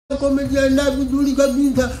Umejiandaa vizuri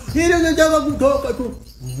kabisa. Ile unataka kutoka tu,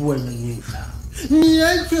 mvua inanyesha.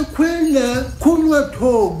 Niache kwenda kunywa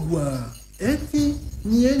togwa. Eti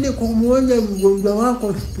niende kumuona mgonjwa wako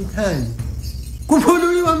hospitali.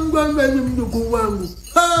 Kufunuliwa mgonjwa ni mjukuu wangu.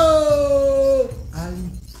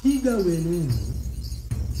 Alipiga weleni.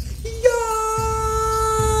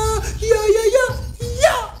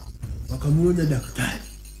 Wakamuona daktari.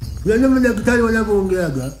 Unajua daktari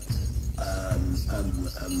wanapoongeaga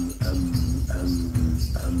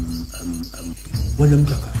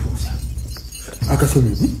mwanamke akafuza. Akasema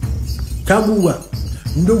hivi, chagua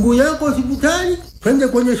ndugu yako hospitali, twende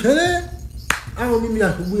kwenye sherehe, au mimi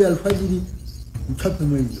asubuhi alfajiri mchape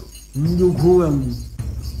mwendo. Mjukuu wangu,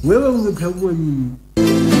 wewe umechagua nini?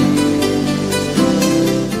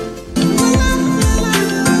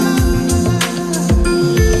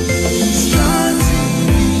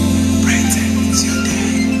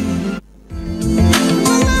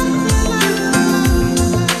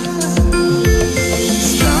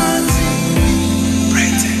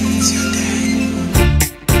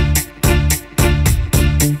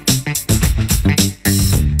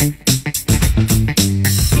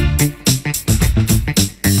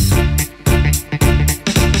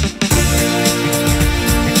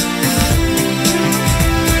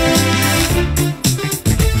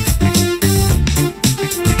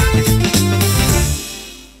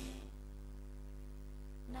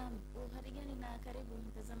 Karibu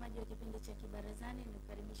mtazamaji wa kipindi cha Kibarazani,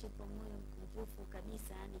 nikukaribisha kwa moyo mkunjufu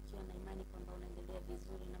kabisa, nikiwa na imani kwamba unaendelea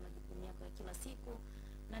vizuri na majukumu yako ya kila siku.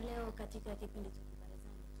 Na leo katika kipindi cha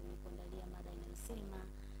Kibarazani tumekuandalia mada inayosema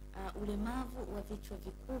ulemavu wa vichwa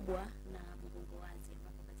vikubwa na mgongo wazi,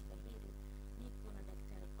 ambapo katika hili niko na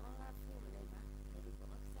Daktari Olaf Ulema Medical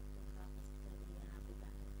Officer kutoka hospitali ya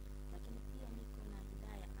Habari, lakini pia niko na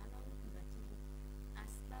Hidaya Alawi, mratibu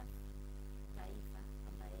asbab taifa,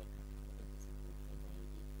 ambaye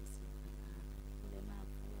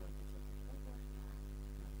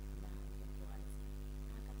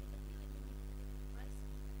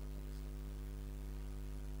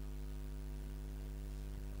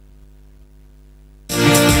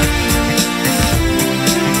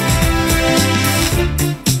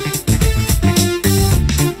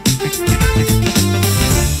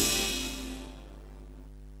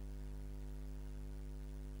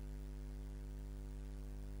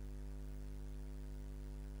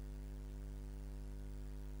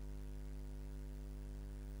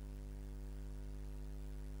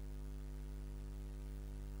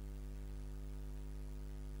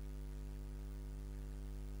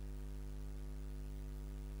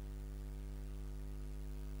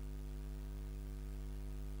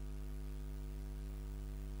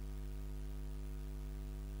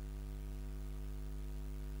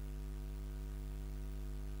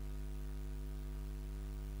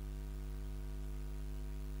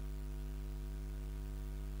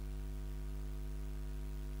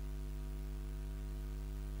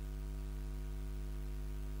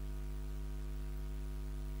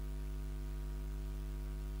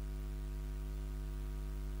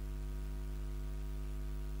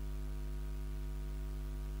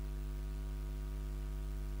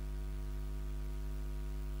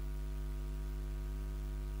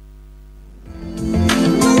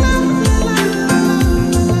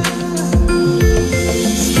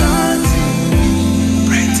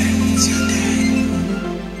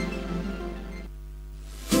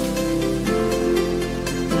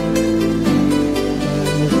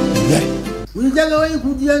Wewe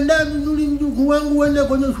kujiandaa vizuri mjukuu wangu, uende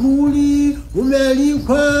kwenye shughuli,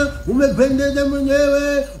 umealikwa, umependeza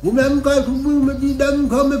mwenyewe, umeamka asubuhi,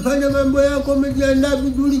 umejidamka, umefanya mambo yako, umejiandaa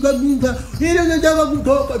vizuri kabisa. Ile unataka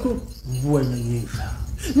kutoka tu, mvua inanyesha.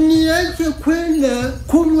 Niache kwenda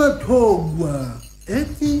kunywa togwa.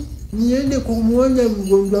 Eti niende kumuona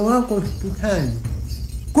mgonjwa wako hospitali.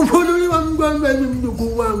 Kufunuliwa mgonjwa ni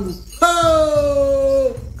mjukuu wangu.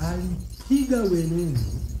 Alipiga weleni.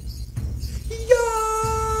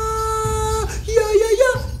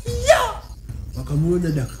 Wakamuona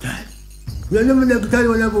daktari. Unajua daktari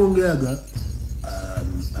wanapoongeaga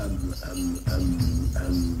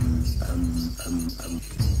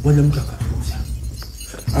mwanamke akafuza.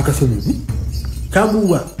 Akasema hivi,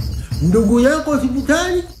 chagua ndugu yako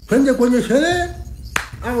hospitali, twende kwenye sherehe,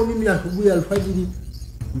 au mimi asubuhi alfajiri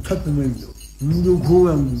mchape mwendo. Mjukuu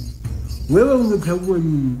wangu, wewe umechagua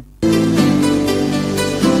nini?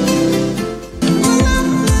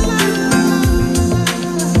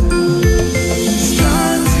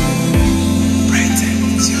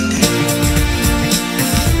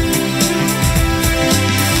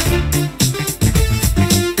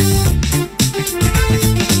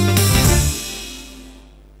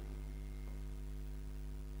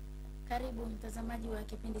 Karibu mtazamaji wa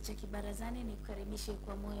kipindi cha Kibarazani, nikukaribishe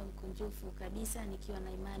kwa moyo mkunjufu kabisa, nikiwa na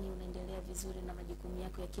imani unaendelea vizuri na majukumu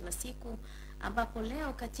yako ya kila siku, ambapo leo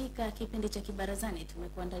katika kipindi cha Kibarazani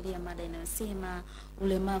tumekuandalia mada inayosema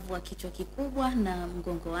ulemavu wa kichwa kikubwa na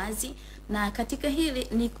mgongo wazi. Na katika hili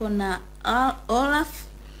niko na Olaf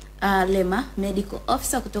Lema, medical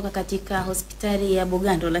officer kutoka katika hospitali ya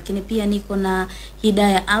Bugando, lakini pia niko na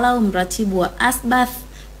Hidaya Alau, mratibu wa Asbath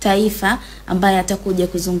Taifa, ambaye atakuja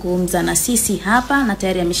kuzungumza na sisi hapa na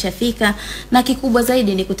tayari ameshafika, na kikubwa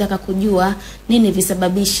zaidi ni kutaka kujua nini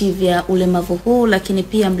visababishi vya ulemavu huu, lakini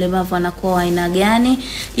pia mlemavu anakuwa aina gani,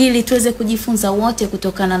 ili tuweze kujifunza wote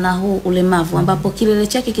kutokana na huu ulemavu, ambapo kilele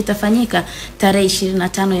chake kitafanyika tarehe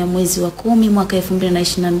 25 ya mwezi wa 10 mwaka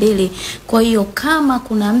 2022. Kwa hiyo kama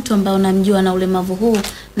kuna mtu ambaye unamjua na ulemavu huu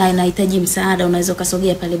na inahitaji msaada, unaweza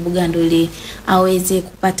kusogea pale Bugando ili aweze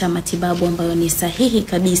kupata matibabu ambayo ni sahihi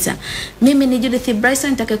kabisa. Mimi ni Judith Bryson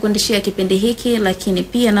nitakayekuendeshea kipindi hiki, lakini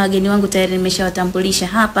pia na wageni wangu tayari nimeshawatambulisha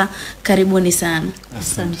hapa. Karibuni sana.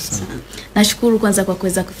 Asante sana. Nashukuru kwanza kwa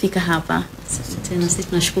kuweza kufika hapa. Tena sisi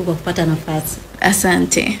tunashukuru kwa kupata nafasi.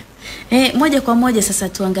 Asante. Moja kwa moja sasa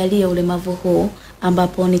tuangalie ulemavu huu,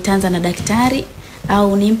 ambapo nitaanza na daktari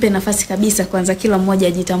au nimpe nafasi kabisa kwanza kila mmoja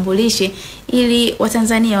ajitambulishe ili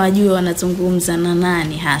Watanzania wajue wanazungumza na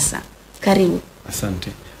nani hasa. Karibu.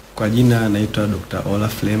 Asante. Kwa jina naitwa Dr.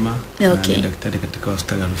 Olaf Lema, Okay. Ni daktari katika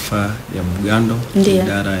hospitali ya rufaa ya Bugando,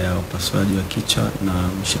 idara ya upasuaji wa kichwa na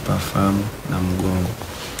mshipa fahamu na mgongo.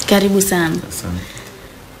 Karibu sana. Asante.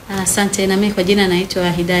 Asante. Na mimi kwa jina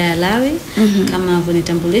naitwa Hidaya Alawi. Kama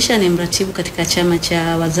vunitambulisha, ni mratibu katika chama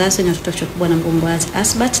cha wazazi na watoto kichwa kikubwa na mgongo wazi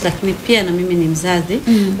Asbat, lakini pia na mimi ni mzazi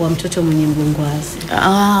wa mtoto mwenye mgongo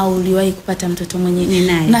wazi. Uliwahi kupata mtoto mwenye?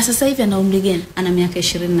 Ninaye. Na sasa hivi ana umri gani? Ana miaka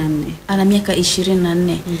 24. Ana miaka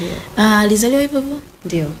 24. Ndio. Alizaliwa hivyo hivyo?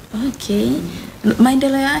 Ndio. Okay.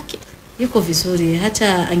 Maendeleo yake yuko vizuri,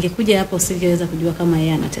 hata angekuja hapo usingeweza kujua kama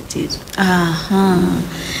yeye ana tatizo. Aha.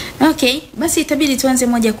 Okay, basi itabidi tuanze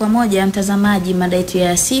moja kwa moja mtazamaji mada yetu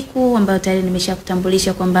ya siku, ambayo tayari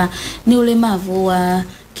nimeshakutambulisha kwamba ni ulemavu wa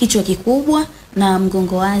kichwa kikubwa na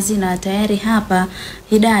mgongo wazi, na tayari hapa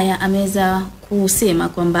Hidaya ameweza kusema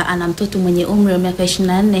kwamba ana mtoto mwenye umri wa miaka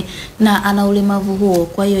 24 na ana ulemavu huo.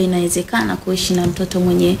 Kwa hiyo inawezekana kuishi na mtoto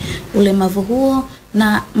mwenye ulemavu huo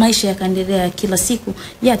na maisha yakaendelea kila siku.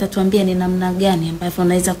 Yeye atatuambia ni namna gani ambavyo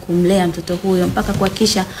anaweza kumlea mtoto huyo mpaka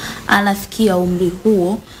kuhakikisha anafikia umri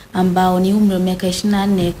huo ambao ni umri wa miaka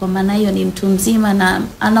 24. Kwa maana hiyo ni mtu mzima na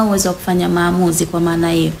ana uwezo wa kufanya maamuzi kwa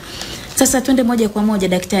maana hiyo. Sasa twende moja kwa moja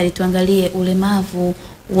daktari, tuangalie ulemavu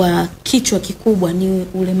wa kichwa kikubwa ni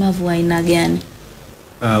ulemavu wa aina gani?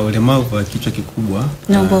 Ulemavu wa kichwa kikubwa,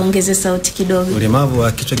 naomba ongeze sauti kidogo. Ulemavu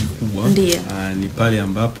wa kichwa kikubwa ni pale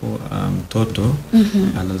ambapo mtoto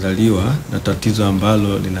anazaliwa na tatizo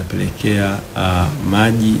ambalo linapelekea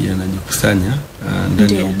maji yanajikusanya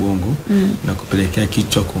ndani ya ubongo na kupelekea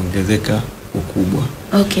kichwa kuongezeka ukubwa.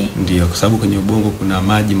 Okay. Ndio, kwa sababu kwenye ubongo kuna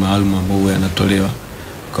maji maalum ambayo yanatolewa.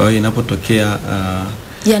 Kwa hiyo inapotokea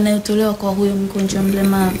yanayotolewa kwa huyo mgonjwa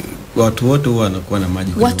mlemavu, watu wote huwa wanakuwa na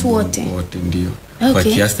maji kwenye watu wote ndio. Okay. Kwa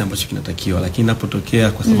kiasi ambacho kinatakiwa, lakini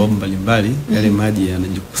inapotokea kwa sababu mbalimbali yale maji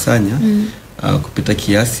yanajikusanya kupita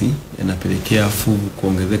kiasi, yanapelekea fuvu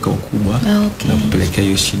kuongezeka ukubwa na kupelekea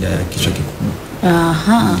hiyo shida ya kichwa kikubwa.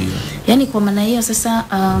 Aha. Ndio. Yaani kwa maana hiyo sasa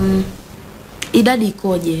idadi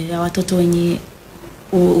ikoje ya watoto wenye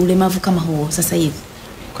ulemavu kama huo sasa hivi?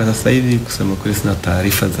 Kwa sasa hivi kusema kweli sina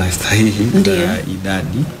taarifa za sahihi za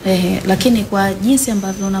idadi. Lakini kwa jinsi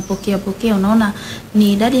ambavyo unapokea unaona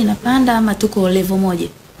ni idadi inapanda ama tuko level moja?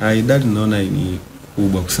 Idadi naona ni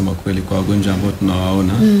kubwa kusema kweli kwa wagonjwa ambao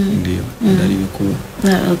tunawaona. Ndio, idadi ni kubwa.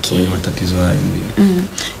 Okay. Kwa matatizo hayo ndio.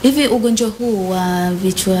 Hivi ugonjwa huu wa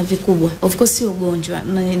vichwa vikubwa, of course si ugonjwa,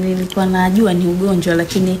 nilikuwa najua ni ugonjwa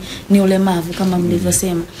lakini ni ulemavu kama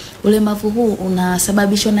mlivyosema. Ulemavu huu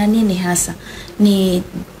unasababishwa na nini hasa? Ni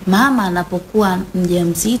mama anapokuwa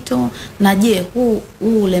mjamzito, na je huu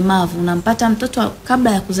ulemavu unampata mtoto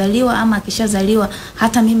kabla ya kuzaliwa ama akishazaliwa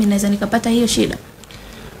hata mimi naweza nikapata hiyo shida?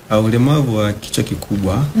 Ulemavu wa kichwa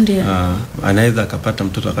kikubwa anaweza akapata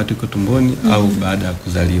mtoto wakati yuko tumboni au baada ya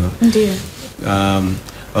kuzaliwa. Ndio.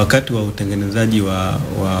 Wakati wa utengenezaji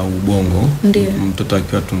wa ubongo, mtoto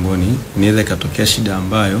akiwa tumboni inaweza ikatokea shida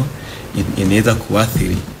ambayo inaweza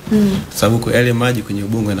kuathiri sababu kwa yale maji kwenye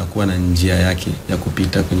ubongo yanakuwa na njia yake ya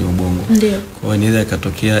kupita kwenye ubongo. Ndio. Kwa hiyo inaweza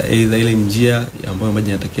ikatokea aidha ile njia ambayo maji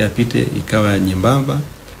yanatakiwa yapite ikawa nyembamba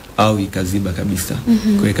au ikaziba kabisa.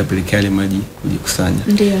 Kwa hiyo ikapelekea ile maji kujikusanya.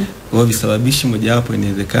 Ndio. Kwa visababishi mojawapo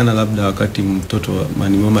inawezekana labda wakati mtoto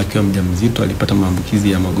mama akiwa mjamzito alipata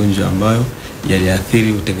maambukizi ya magonjwa ambayo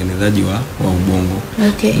yaliathiri utengenezaji wa ubongo.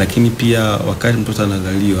 Lakini pia wakati mtoto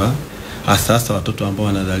anazaliwa, hasa watoto ambao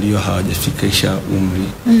wanazaliwa hawajafikisha umri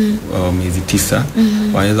wa miezi 9,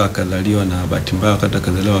 wanaweza wakazaliwa na bahati mbaya wakati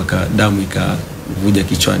wakazaliwa damu ikavuja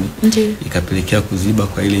kichwani, ikapelekea kuziba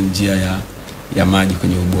kwa ile njia ya maji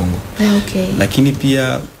kwenye ubongo. Lakini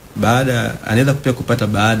pia anaweza pia kupata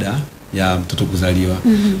baada ya mtoto kuzaliwa.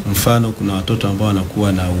 Mfano kuna watoto ambao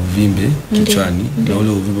wanakuwa na uvimbe kichwani, na ule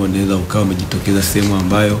uvimbe unaweza ukawa umejitokeza sehemu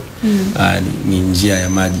ambayo ni njia ya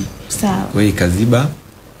maji. Kwa hiyo ikaziba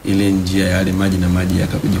ile njia ya yale maji na maji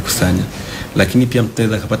yakajikusanya. Lakini pia mtu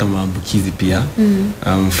anaweza kupata maambukizi pia.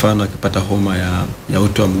 Mfano akipata homa ya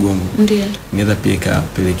uti wa mgongo, inaweza pia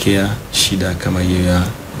ikapelekea shida kama hiyo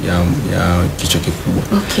ya kichwa kikubwa.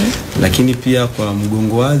 Lakini pia kwa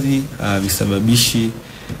mgongo wazi, visababishi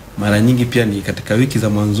mara nyingi pia ni katika wiki za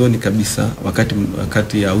mwanzoni kabisa,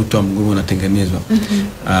 wakati ya uti wa mgongo unatengenezwa.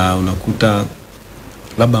 Unakuta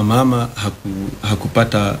labda mama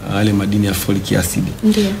hakupata yale madini ya folic acid.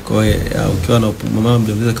 Kwa hiyo ukiwa na mama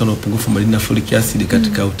mjamzito kana upungufu wa madini ya folic acid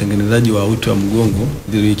katika utengenezaji wa uti wa mgongo,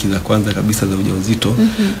 zile wiki za kwanza kabisa za ujauzito,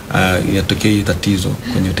 inatokea hiyo tatizo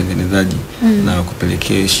kwenye utengenezaji na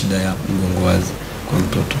kupelekea shida ya mgongo wazi kwa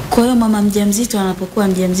mtoto. Kwa hiyo mama mjamzito anapokuwa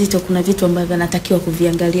mjamzito, kuna vitu ambavyo anatakiwa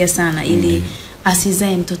kuviangalia sana ili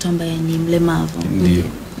asizae mtoto ambaye ni mlemavu.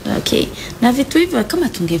 Na vitu hivyo kama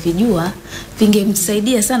tungevijua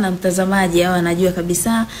vingemsaidia sana mtazamaji, au anajua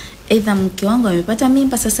kabisa aidha mke wangu amepata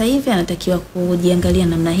mimba sasa hivi anatakiwa kujiangalia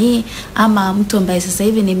namna hii, ama mtu ambaye sasa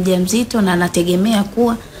hivi ni mjamzito na anategemea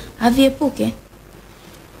kuwa aviepuke.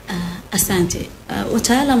 Asante.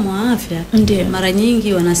 Wataalamu wa afya mara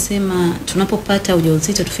nyingi wanasema tunapopata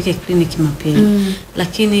ujauzito tufike kliniki mapema.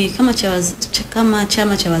 Lakini kama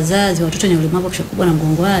chama cha wazazi watoto wenye ulemavu wa kubwa na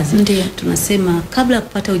mgongo wazi, tunasema kabla ya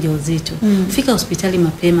kupata ujauzito, fika hospitali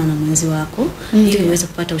mapema na mwenzi wako ili uweze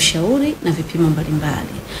kupata ushauri na vipimo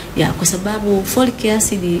mbalimbali. Kwa sababu folic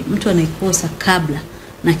acid mtu anaikosa kabla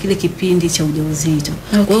na kile kipindi cha ujauzito.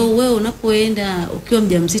 Kwa hiyo wewe unapoenda ukiwa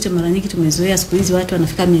mjamzito, mara nyingi tumezoea siku hizi watu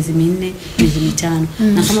wanafika miezi 4, miezi 5.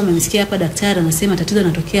 Na kama mmesikia hapa daktari anasema tatizo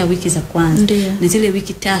linatokea wiki za kwanza. Ni zile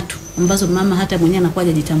wiki 3 ambazo mama hata mwenyewe anakuwa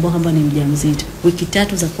hajajitambua kwamba ni mjamzito. Wiki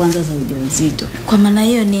 3 za kwanza za ujauzito. Kwa maana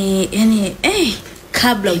hiyo ni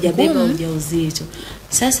kabla hujabeba ujauzito.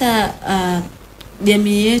 Sasa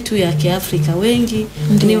jamii yetu ya Kiafrika wengi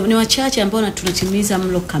ni wachache ambao tunatimiza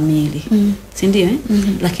mlo kamili. Si ndio?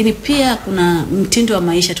 Lakini pia kuna mtindo wa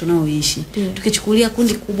maisha tunaoishi. Tukichukulia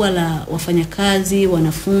kundi kubwa la wafanyakazi,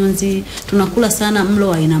 wanafunzi, tunakula sana mlo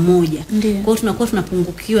wa aina moja. Kwa hiyo tunakuwa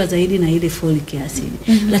tunapungukiwa zaidi na ile folic acid.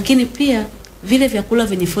 Lakini pia vile vyakula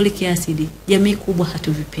vyenye folic acid jamii kubwa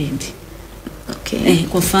hatuvipendi.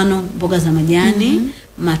 Kwa mfano mboga za majani,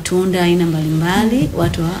 matunda aina mbalimbali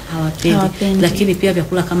watu hawapendi. Lakini pia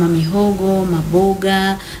vyakula kama mihogo,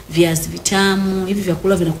 maboga, viazi vitamu, hivi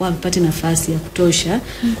vyakula vinakuwa havipati nafasi ya kutosha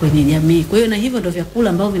kwenye jamii. Kwa hiyo na hivyo ndio vyakula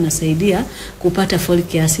ambavyo vinasaidia kupata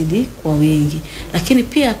folic acid kwa wengi. Lakini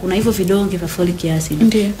pia kuna hivyo vidonge vya folic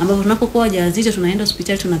acid ambavyo tunapokuwa wajawazito tunaenda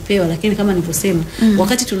hospitali tunapewa, lakini kama nilivyosema,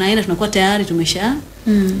 wakati tunaenda tunakuwa tayari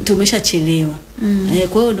tumeshachelewa.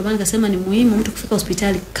 Kwa hiyo ndio maana nikasema ni muhimu mtu kufika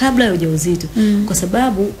hospitali kabla ya ujauzito, kwa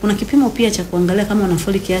sababu kuna kipimo pia cha kuangalia kama una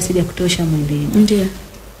folic acid ya kutosha mwilini.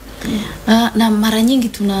 Na mara nyingi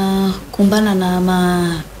tunakumbana na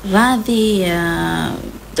maradhi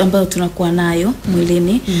ambayo tunakuwa nayo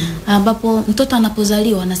mwilini, ambapo mtoto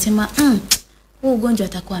anapozaliwa anasema huu ugonjwa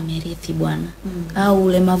atakuwa amerithi bwana, au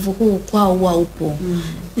ulemavu huu kwao upo.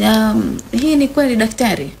 Hii ni kweli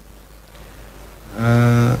daktari?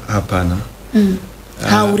 Hapana.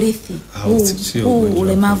 Haurithi.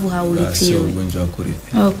 Ulemavu haurithi. Sio ugonjwa wa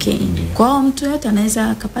kurithi. Kwa mtu yote anaweza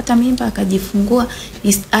akapata mimba akajifungua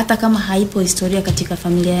hata kama haipo historia katika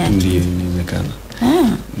familia yake. Ndio, inawezekana.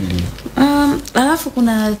 Alafu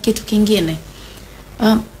kuna kitu kingine.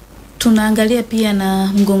 Tunaangalia pia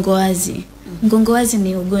na mgongo wazi. Mgongo wazi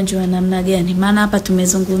ni ugonjwa wa namna gani? Maana hapa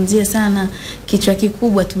tumezungumzia sana kichwa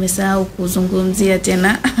kikubwa, tumesahau kuzungumzia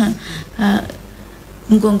tena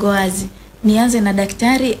mgongo wazi. Nianze na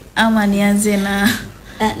daktari ama nianze na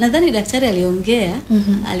nadhani daktari aliongea,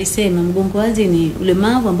 alisema mgongo wazi ni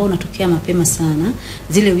ulemavu ambao unatokea mapema sana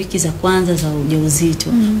zile wiki za kwanza za ujauzito,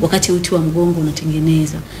 wakati uti wa mgongo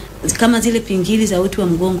unatengenezwa. Kama zile pingili za uti wa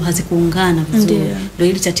mgongo hazikuungana vizuri, ndio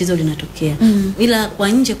hili tatizo linatokea. Ila kwa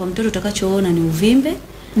nje kwa mtoto utakachoona ni uvimbe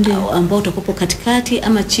ambao utakopo katikati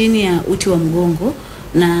ama chini ya uti wa mgongo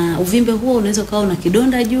na uvimbe huo unaweza ukawa una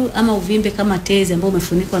kidonda juu ama uvimbe kama tezi ambao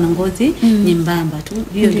umefunikwa na ngozi nyembamba tu.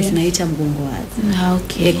 Hiyo ndio tunaita mgongo wazi.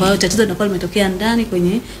 Okay. Kwa hiyo tatizo linakuwa limetokea ndani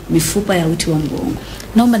kwenye mifupa ya uti wa mgongo.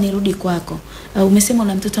 Naomba nirudi kwako. Umesema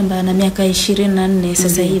una mtoto ambaye ana miaka 24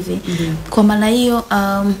 sasa hivi. Kwa maana hiyo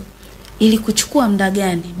ili kuchukua muda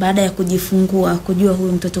gani baada ya kujifungua kujua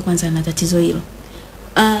huyu mtoto kwanza ana tatizo hilo?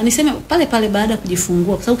 Niseme pale pale baada ya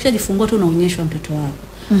kujifungua, kwa sababu ukishajifungua tu unaonyeshwa mtoto wako.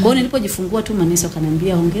 Kwa hiyo nilipojifungua tu manesi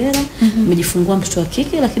wakaniambia hongera, umejifungua mtoto wa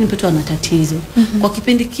kike lakini mtoto ana tatizo. Kwa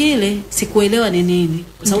kipindi kile sikuelewa ni nini,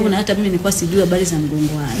 kwa sababu na hata mimi nilikuwa sijui habari za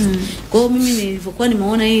mgongo wazi. Kwa hiyo mimi nilipokuwa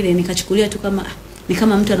nimeona ile nikachukulia tu kama ni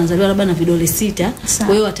kama mtu anazaliwa labda na vidole 6,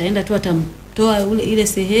 kwa hiyo ataenda tu atamtoa ile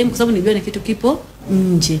sehemu, kwa sababu nilijua ni kitu kipo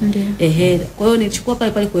nje. Kwa hiyo nilichukua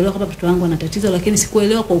pale pale kuelewa kama mtoto wangu ana tatizo, lakini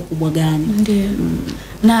sikuelewa kwa ukubwa gani.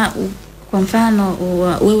 Na kwa mfano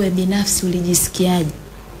wewe binafsi ulijisikiaje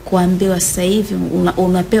kuambiwa sasa hivi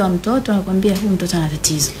unapewa mtoto anakuambia huyu mtoto ana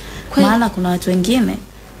tatizo? Maana kuna watu wengine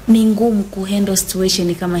ni ngumu kuhandle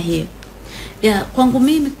situation kama hiyo. Kwangu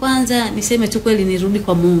mimi kwanza niseme tu kweli nirudi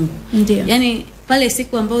kwa Mungu. Yaani pale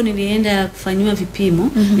siku ambayo nilienda kufanywa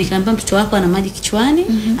vipimo, nikaambia mtoto wako ana maji kichwani,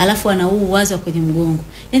 alafu ana uwazo kwenye mgongo.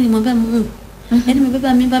 Yaani nimwambia Mungu, yaani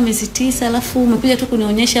nimebeba mimba miezi 9 alafu umekuja tu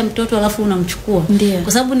kunionyesha mtoto alafu unamchukua.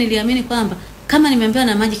 Kwa sababu niliamini kwamba kama nimeambiwa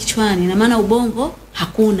na maji kichwani na maana ubongo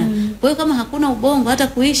hakuna. Kwa hiyo kama hakuna ubongo hata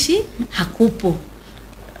kuishi hakupo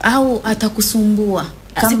au atakusumbua.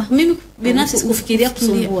 Kama mimi binafsi sikufikiria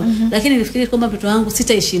kusumbua, lakini nilifikiria kwamba mtoto wangu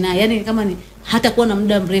sitaishi naye, yani kama ni hata kuwa na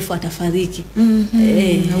muda mrefu atafariki.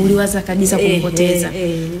 Uliwaza kabisa kumpoteza.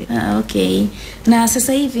 Okay. Na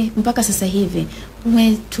sasa hivi mpaka sasa hivi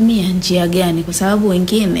umetumia njia gani? Kwa sababu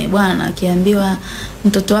wengine bwana akiambiwa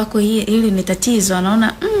mtoto wako hili ni tatizo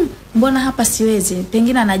anaona mbona hapa siwezi,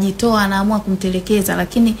 pengine anajitoa, anaamua kumtelekeza.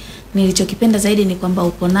 Lakini nilichokipenda zaidi ni kwamba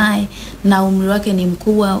uko naye na umri wake ni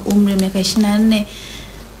mkubwa, umri miaka 24.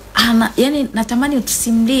 Yani natamani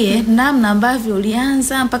utusimulie namna ambavyo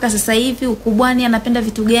ulianza mpaka sasa hivi, ukubwani, anapenda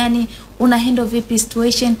vitu gani, una handle vipi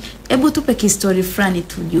situation. Hebu tupe kistory fulani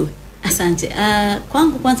tujue. Asante.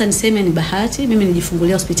 Kwangu kwanza niseme ni bahati. Mimi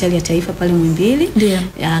nilijifungulia hospitali ya taifa pale Mwimbili.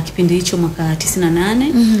 Kipindi hicho mwaka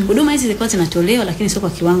 98. Huduma hizi zilikuwa zinatolewa lakini sio kwa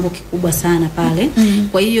kiwango kikubwa sana pale.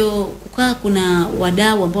 Kwa hiyo kuna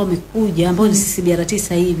wadau ambao wamekuja ambao ni CCBRT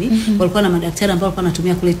sasa hivi, walikuwa na madaktari ambao walikuwa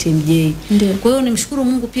wanatumia kule TMJ. Kwa hiyo nimshukuru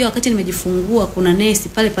Mungu pia wakati nimejifungua kuna nesi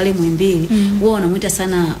pale pale Mwimbili. Wao wanamuita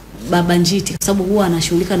sana baba njiti kwa sababu huwa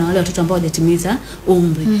anashughulika na wale watoto ambao hawajatimiza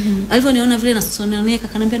umri. Alivyoniona vile nasononeka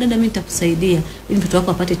akaniambia dada mimi nitakusaidia ili mtoto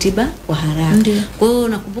wako apate tiba kwa haraka. Kwa hiyo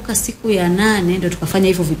nakumbuka siku ya 8 ndio tukafanya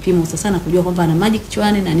hivyo vipimo sasa na kujua kwamba ana maji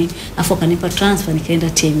kichwani na nini, afu akanipa transfer nikaenda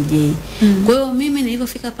TMJ. Kwa hiyo mimi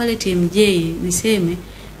nilipofika pale TMJ niseme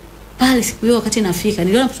pale siku hiyo wakati nafika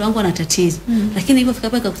niliona mtoto wangu ana tatizo. Lakini nilipofika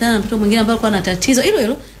pale nikakutana na mtoto mwingine ambaye alikuwa ana tatizo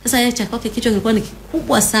hilo. Sasa yeye cha kwake kichwa kilikuwa ni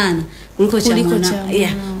kikubwa sana kuliko cha mwana.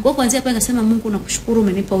 Kwa kuanzia pale nikasema Mungu nakushukuru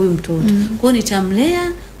umenipa huyu mtoto. Kwa hiyo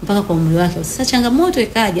nitamlea mpaka kwa umri wake. Sasa changamoto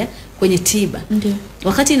ikaja kwenye tiba.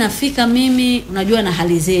 Wakati nafika mimi unajua na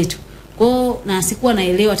hali zetu. Kwa hiyo na sikuwa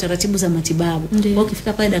naelewa taratibu za matibabu. Kwa hiyo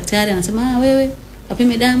ukifika pale daktari anasema wewe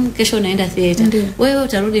apime damu, kesho unaenda theater. Wewe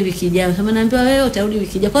utarudi wiki ijayo. Kama naambiwa wewe utarudi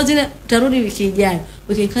wiki ijayo. Kwa zile utarudi wiki ijayo.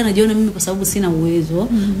 Ukikaa najiona mimi kwa sababu sina uwezo,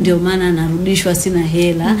 ndio maana narudishwa, sina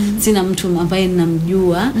hela, sina mtu ambaye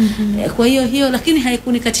ninamjua. Kwa hiyo lakini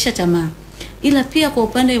haikunikatisha tamaa. Ila pia kwa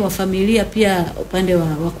upande wa familia pia upande wa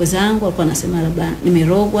wakwe zangu walikuwa wanasema labda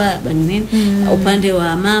nimerogwa, labda nini. Upande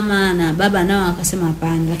wa mama na baba nao akasema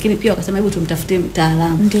hapana, lakini pia wakasema hebu tumtafutie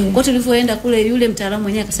mtaalamu. Kwa hiyo tulivyoenda kule yule mtaalamu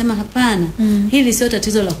mwenyewe akasema hapana, hili sio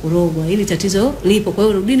tatizo la kurogwa, hili tatizo lipo, kwa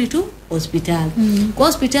hiyo rudini tu hospitali. Kwa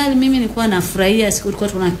hospitali mimi nilikuwa nafurahia siku tulikuwa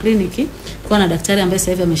tuna kliniki, tulikuwa na daktari ambaye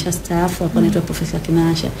sasa hivi ameshastaafu, alikuwa anaitwa Profesa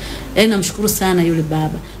Kinasha. Namshukuru sana yule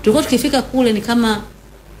baba. Tulikuwa tukifika kule ni kama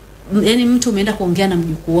yani mtu umeenda kuongea na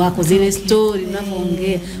mjukuu wako zile story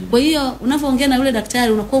unavyoongea. Kwa hiyo unavyoongea na yule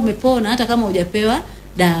daktari unakuwa umepona hata kama hujapewa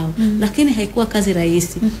dawa. Lakini haikuwa kazi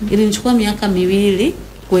rahisi. Ilinichukua miaka 2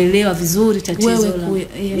 kuelewa vizuri tatizo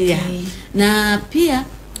la. Na pia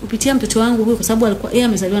kupitia mtoto wangu huyu kwa sababu alikuwa yeye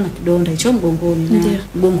amezaliwa na kidonda hicho mgongoni na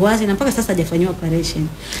mgongo wazi na mpaka sasa hajafanywa operation.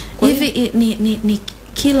 Kwa hivi ni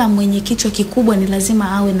kila mwenye kichwa kikubwa ni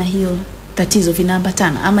lazima awe na hiyo tatizo,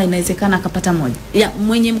 vinaambatana ama inawezekana akapata moja?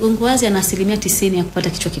 Mwenye mgongo wazi ana 90% ya kupata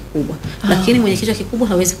kichwa kikubwa. Lakini mwenye kichwa kikubwa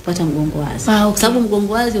hawezi kupata mgongo wazi. Kwa sababu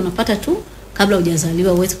mgongo wazi unapata tu kabla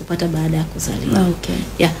hujazaliwa, huwezi kupata baada ya kuzaliwa.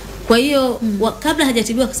 Kwa hiyo kabla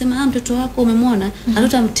hajatibiwa akasema mtoto wako umemwona,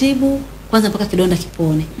 hatutamtibu kwanza mpaka kidonda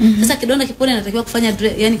kipone. Sasa kidonda kipone natakiwa kufanya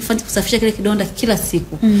yani kusafisha kile kidonda kila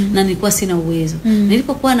siku na nilikuwa sina uwezo.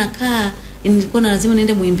 Nilipokuwa nakaa nilikuwa lazima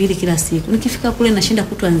niende Muhimbili kila siku. Nikifika kule nashinda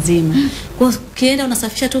kutwa nzima. Kwa kienda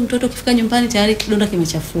unasafisha tu mtoto, ukifika nyumbani tayari kidonda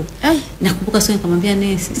kimechafuka. Nakumbuka sio nikamwambia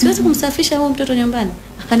nesi, siwezi kumsafisha huyo mtoto nyumbani.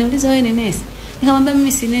 Akaniuliza wewe ni nesi? Nikamwambia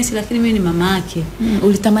mimi si nesi lakini mimi ni mama yake.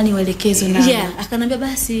 Ulitamani uelekezo na akanambia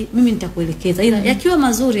basi mimi nitakuelekeza. Ila yakiwa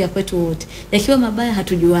mazuri ya kwetu wote, yakiwa mabaya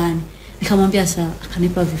hatujuani. Nikamwambia sawa,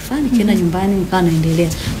 akanipa vifaa, nikaenda nyumbani nikawa naendelea.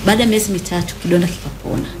 Baada ya miezi 3 kidonda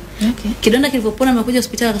kikapona. Kidonda kilipopona nimekuja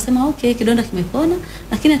hospitali akasema okay, kidonda kimepona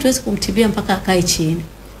lakini hatuwezi kumtibia mpaka akae chini.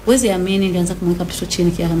 Huwezi amini, nilianza kumweka mtoto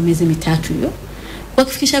chini kwa miezi 3 hiyo. Kwa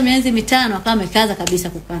kufikisha miezi 5 akawa amekaza kabisa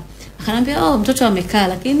kukaa. Akanambia mtoto amekaa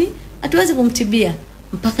lakini hatuwezi kumtibia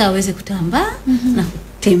mpaka aweze kutambaa na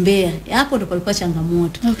kutembea. Hapo ndo palikuwa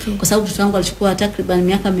changamoto. Kwa sababu mtoto wangu alichukua takriban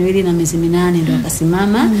miaka 2 na miezi 8 ndo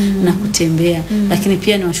akasimama na kutembea. Lakini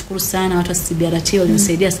pia niwashukuru sana watu wa CBRT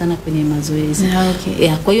walinisaidia sana kwenye mazoezi.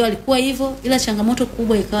 Kwa hiyo alikuwa hivyo, ila changamoto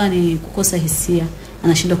kubwa ikawa ni kukosa hisia.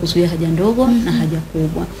 Anashindwa kuzuia haja ndogo na haja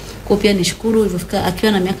kubwa. Kwa pia nishukuru ilipofika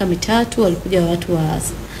akiwa na miaka 3 walikuja watu wa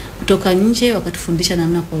kutoka nje wakatufundisha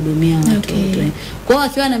namna kuhudumia watoto. Kwa hiyo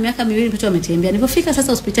akiwa na miaka 2 mtoto ametembea. Nilipofika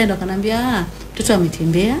sasa hospitali ndo akanambia mtoto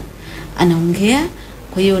ametembea, anaongea,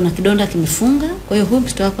 kwa hiyo na kidonda kimefunga. Kwa hiyo huyu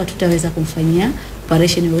mtoto wako tutaweza kumfanyia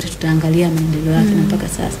operation yote, tutaangalia maendeleo yake. Na mpaka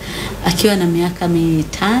sasa akiwa na miaka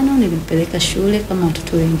 5 nilimpeleka shule kama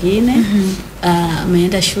watoto wengine.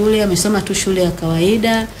 Ameenda shule, amesoma tu shule ya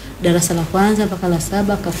kawaida darasa la kwanza mpaka la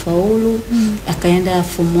 7 akafaulu. Akaenda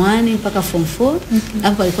form 1 mpaka form 4.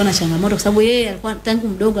 Hapo alikuwa na changamoto kwa sababu yeye alikuwa tangu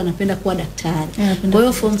mdogo anapenda kuwa daktari. Kwa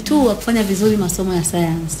hiyo form 2 akufanya vizuri masomo ya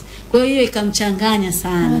science. Kwa hiyo ikamchanganya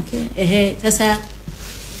sana. Sasa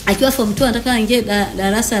akiwa form 2 anataka aingie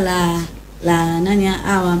darasa la nani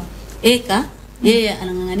hawa eka, yeye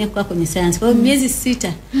anangangania kwa kwenye science. Kwa hiyo miezi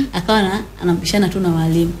 6 akawa anabishana tu na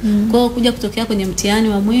walimu. Kwa hiyo kuja kutokea kwenye mtihani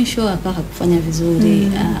wa mwisho akawa hakufanya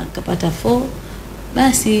vizuri, akapata 4.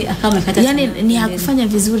 Basi akawa amekata. Yani ni hakufanya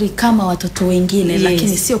vizuri kama watoto wengine,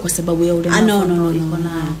 lakini sio kwa sababu ya ulemavu alikuwa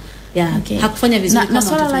nayo. Hakufanya vizuri kama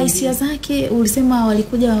swala la hisia zake. Ulisema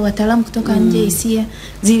walikuja wataalamu kutoka nje, hisia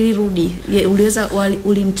zilirudi. Uliweza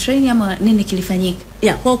ulimtrain ama nini kilifanyika?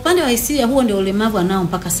 Kwa upande wa hisia huo ndio ulemavu anao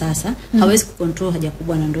mpaka sasa. Hawezi kucontrol haja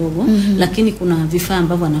kubwa na ndogo, lakini kuna vifaa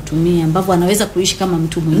ambavyo anatumia ambavyo anaweza kuishi kama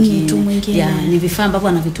mtu mwingine. Ni vifaa ambavyo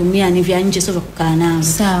anavitumia ni vya nje, sio vya kukaa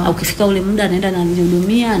navyo. Au ukifika ule muda anaenda na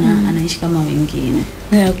anahudumia na anaishi kama wengine.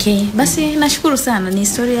 Basi nashukuru sana. Ni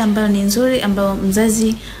historia ambayo ni nzuri, ambayo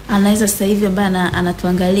mzazi anaweza sasa hivi ambaye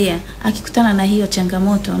anatuangalia akikutana na hiyo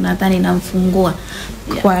changamoto nadhani inamfungua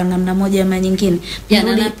kwa namna moja ama nyingine.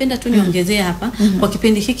 Na napenda tu niongezee hapa kwa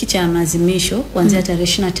kipindi hiki cha maadhimisho kuanzia tarehe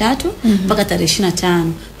 23 mpaka tarehe 25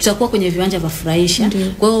 tutakuwa kwenye viwanja vya furahisha.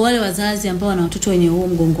 Kwa hiyo wale wazazi ambao wana watoto wenye huu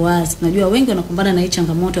mgongo wazi, najua wengi wanakumbana na hii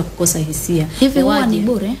changamoto ya kukosa hisia. Hivi huwa ni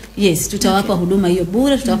bure? Yes, tutawapa huduma hiyo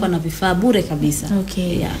bure, tutawapa na vifaa bure kabisa.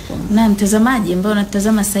 Na mtazamaji ambao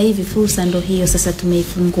unatazama sasa hivi, fursa ndio hiyo sasa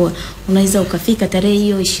tumeifungua. Unaweza ukafika tarehe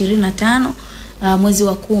hiyo 25 mwezi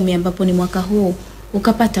wa 10 ambapo ni mwaka huu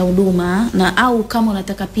ukapata huduma, na au kama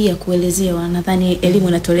unataka pia kuelezewa, nadhani elimu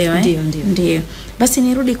inatolewa. Ndio. Basi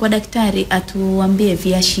nirudi kwa daktari atuambie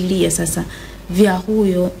viashiria sasa vya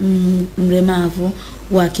huyo mlemavu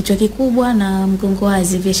wa kichwa kikubwa na mgongo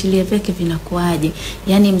wazi, viashiria vyake vinakuaje?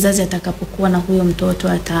 Yani mzazi atakapokuwa na huyo mtoto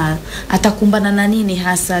atakumbana na nini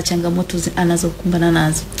hasa, changamoto anazokumbana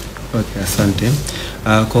nazo? Asante.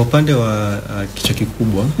 Kwa upande wa kichwa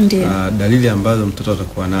kikubwa, dalili ambazo mtoto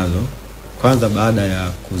atakuwa nazo, kwanza baada ya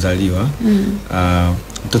kuzaliwa,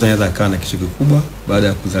 mtoto anaweza akawa na kichwa kikubwa baada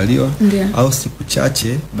ya kuzaliwa, au siku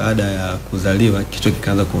chache baada ya kuzaliwa kichwa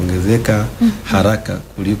kikaanza kuongezeka haraka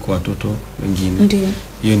kuliko watoto wengine.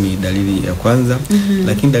 Hiyo ni dalili ya kwanza.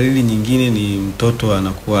 Lakini dalili nyingine ni mtoto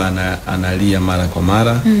anakuwa analia mara kwa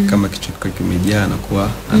mara. Kama kichwa kimejaa anakuwa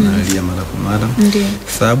analia mara kwa mara.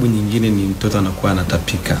 Sababu nyingine ni mtoto anakuwa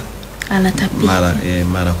anatapika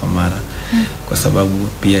mara kwa mara kwa sababu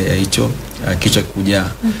pia ya hicho kichwa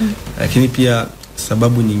kujaa. Lakini pia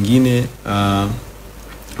sababu nyingine,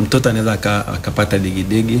 mtoto anaweza akapata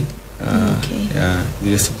degedege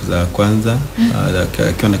zile siku za kwanza,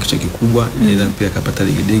 akiwa na kichwa kikubwa anaweza pia akapata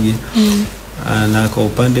degedege. Na kwa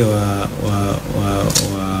upande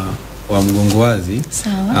wa mgongo wazi,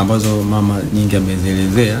 ambazo mama nyingi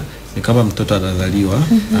amezielezea, ni kama mtoto atazaliwa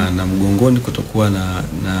na mgongoni kutokuwa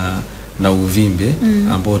na uvimbe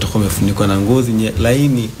ambao utakuwa umefunikwa na ngozi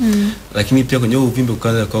laini, lakini pia kwenye uvimbe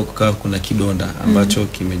kukaa kuna kidonda ambacho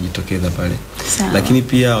kimejitokeza pale. Lakini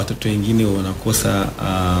pia watoto wengine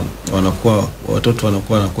watoto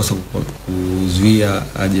wanakuwa wanakosa kuzuia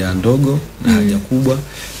haja ndogo na haja kubwa,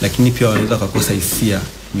 lakini pia wanaweza kukosa hisia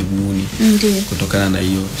miguuni kutokana na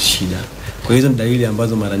hiyo shida. Kwa hizo ni dalili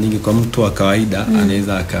ambazo mara nyingi kwa mtu wa kawaida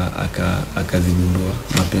anaweza akazigundua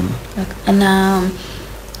mapema. Na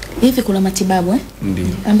hivi kuna matibabu Ndiyo.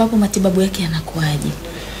 Ambapo matibabu yake yanakuaje?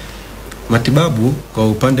 Matibabu kwa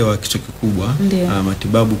upande wa kichwa kikubwa,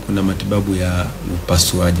 matibabu kuna matibabu ya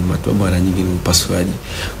upasuaji. Matibabu mara nyingi ni upasuaji.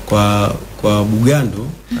 Kwa Bugando,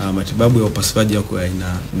 matibabu ya upasuaji yako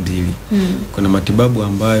aina mbili. Kuna matibabu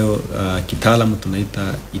ambayo kitaalamu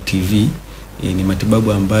tunaita ETV. Ni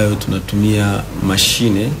matibabu ambayo tunatumia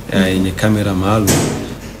mashine yenye kamera maalum.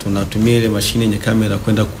 Tunatumia ile mashine yenye kamera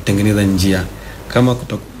kwenda kutengeneza njia. Kama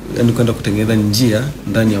kwenda kutengeneza njia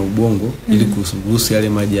ndani ya ubongo ili kuruhusu yale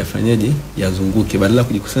maji yafanyeje, yazunguke. Badala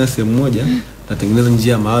kujikusanya sehemu moja, tunatengeneza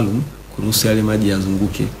njia maalum kuruhusu yale maji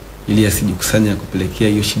yazunguke ili yasijikusanya kupelekea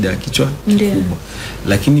hiyo shida ya kichwa kikubwa.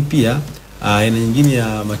 Lakini pia aina nyingine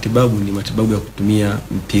ya matibabu ni matibabu ya kutumia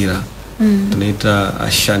mpira. Tunaita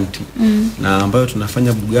shunt. Na ambayo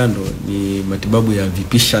tunafanya Bugando ni matibabu ya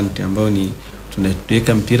VP shunt, ambayo ni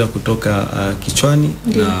tunaweka mpira kutoka kichwani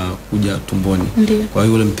na kuja tumboni. Kwa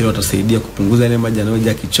hiyo ule mpira utasaidia kupunguza ile maji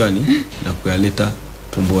yanayojaa kichwani na kuyaleta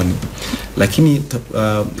tumboni. Lakini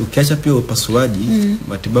ukiacha pia upasuaji,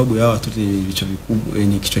 matibabu ya watoto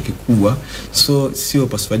wenye kichwa kikubwa sio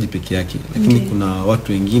upasuaji peke yake, lakini kuna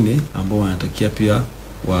watu wengine ambao wanatakia pia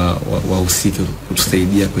wahusike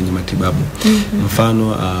kutusaidia kwenye matibabu. Mfano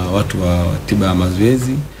watu wa tiba ya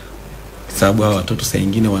mazoezi, sababu hawa watoto saa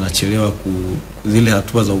nyingine wanachelewa zile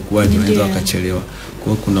hatua za ukuaji, wanaweza wakachelewa.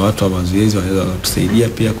 Kwa hiyo kuna watu wa mazoezi wanaweza kutusaidia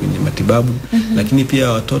pia kwenye matibabu. Lakini pia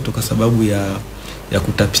watoto kwa sababu ya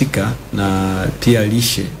kutapika na pia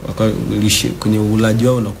lishe kwenye ulaji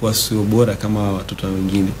wao unakuwa sio bora kama watoto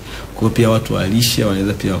wengine. Kwa hiyo pia watu wa lishe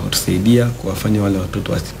wanaweza pia kutusaidia kuwafanya wale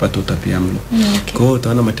watoto wasipate utapiamlo. Kwa hiyo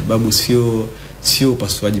utaona matibabu sio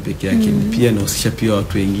upasuaji peke yake, pia inahusisha pia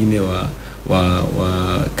watu wengine wa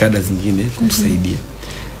kada zingine kutusaidia.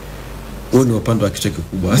 Huo ni upande wa kichwa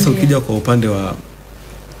kikubwa. Sasa ukija kwa upande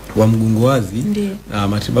wa mgongo wazi,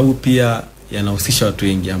 matibabu pia yanahusisha watu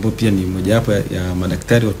wengi ambao pia ni mojawapo ya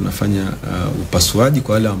madaktari wa tunafanya upasuaji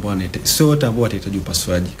kwa wale ambao wanahitaji. Sio wote ambao watahitaji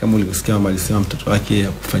upasuaji. Kama ulivyosikia mama alisema mtoto wake ya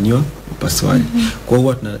kufanywa upasuaji. Kwa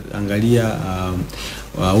hiyo tunaangalia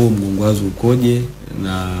huo mgongo wazi ukoje,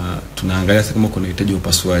 na tunaangalia kama kuna uhitaji wa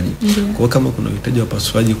upasuaji. Kwa hiyo kama kuna uhitaji wa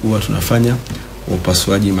upasuaji, huwa tunafanya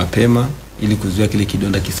upasuaji mapema ili kuzuia kile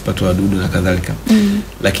kidonda kisipate wadudu na kadhalika.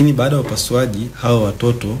 Lakini baada ya upasuaji, hao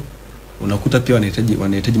watoto unakuta pia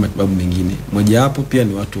wanahitaji matibabu mengine. Moja hapo pia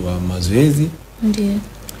ni watu wa mazoezi.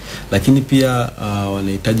 Lakini pia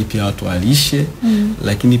wanahitaji pia watu wa lishe.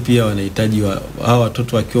 Lakini pia wanahitaji hao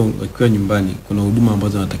watoto wakiwa nyumbani, kuna huduma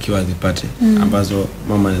ambazo wanatakiwa azipate, ambazo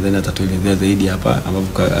mama nadhani atatuelezea zaidi hapa,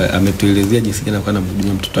 ambapo ametuelezea jinsi gani kwa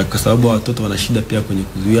namhudumia mtoto wake, kwa sababu watoto wana shida pia kwenye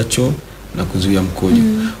kuzuia choo na kuzuia mkojo.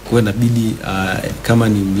 Kwa hiyo inabidi kama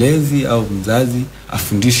ni mlezi au mzazi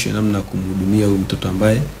afundishwe namna ya kumhudumia huyu mtoto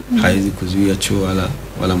ambaye hawezi kuzuia choo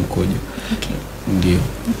wala mkojo. Ndio.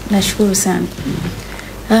 Nashukuru sana.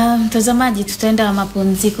 Mtazamaji, tutaenda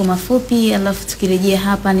mapumziko mafupi, alafu tukirejea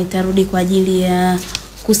hapa nitarudi kwa ajili ya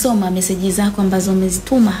kusoma meseji zako ambazo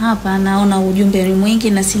umezituma hapa. Naona ujumbe ni mwingi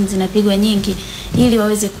na simu zinapigwa nyingi, ili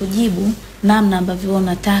waweze kujibu namna ambavyo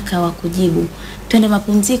unataka wakujibu. Twende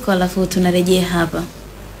mapumziko, alafu tunarejea hapa.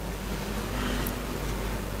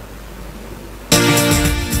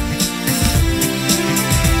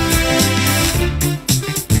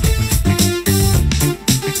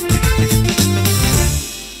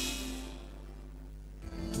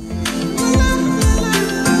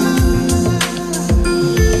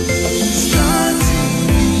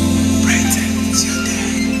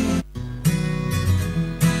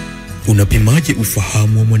 Unapimaje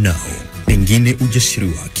ufahamu wa mwanao? Pengine ujasiri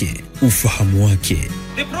wake, ufahamu wake.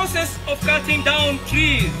 The process of cutting down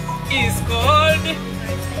trees is called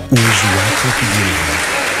uwezo wake wa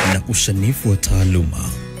kujieleza na usanifu wa taaluma.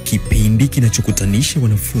 Kipindi kinachokutanisha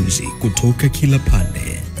wanafunzi kutoka kila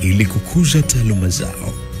pande ili kukuza taaluma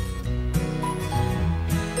zao.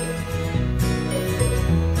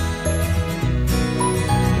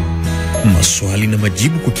 Maswali na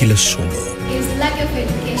majibu kwa kila somo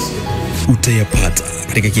utayapata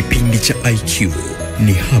katika kipindi cha IQ.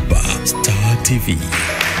 Ni hapa Star TV.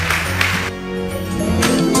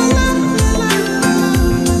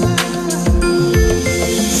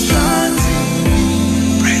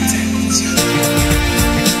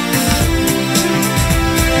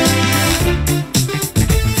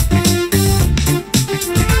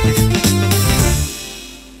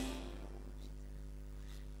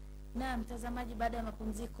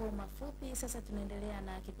 mapumziko mafupi. Sasa tunaendelea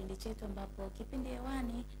na kipindi chetu ambapo kipindi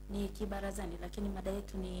hewani ni kibarazani, lakini mada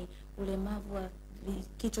yetu ni ulemavu wa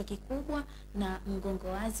kichwa kikubwa na mgongo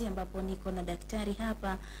wazi, ambapo niko na daktari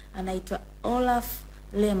hapa anaitwa Olaf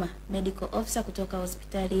Lema, medical officer kutoka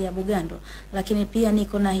hospitali ya Bugando, lakini pia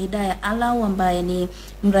niko na Hidaya Alau ambaye ni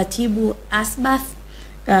mratibu Asbath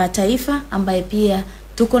taifa, ambaye pia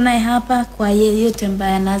tuko naye hapa. Kwa yeyote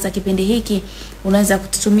ambaye anaanza kipindi hiki, unaweza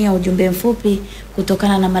kututumia ujumbe mfupi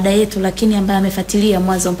kutokana na mada yetu, lakini ambaye amefuatilia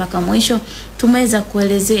mwanzo mpaka mwisho, tumeweza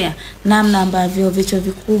kuelezea namna ambavyo vichwa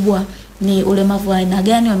vikubwa ni ulemavu wa aina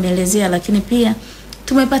gani wameelezea, lakini pia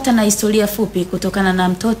tumepata na historia fupi kutokana na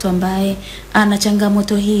mtoto ambaye ana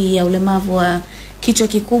changamoto hii ya ulemavu wa kichwa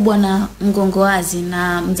kikubwa na mgongo wazi,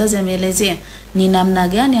 na mzazi ameelezea ni namna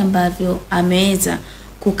gani ambavyo ameweza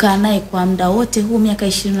kukaa naye kwa muda wote huu miaka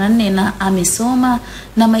 24, na amesoma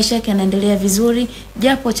na maisha yake yanaendelea vizuri,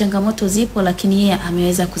 japo changamoto zipo, lakini yeye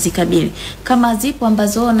ameweza kuzikabili. Kama zipo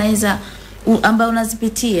ambazo unaweza ambao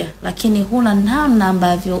unazipitia, lakini huna namna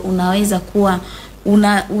ambavyo unaweza kuwa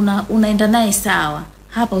unaenda naye sawa,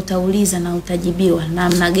 hapa utauliza na utajibiwa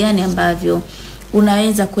namna gani ambavyo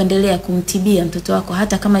unaweza kuendelea kumtibia mtoto wako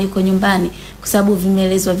hata kama yuko nyumbani, kwa sababu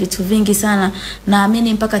vimeelezwa vitu vingi sana.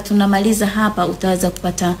 Naamini mpaka tunamaliza hapa utaweza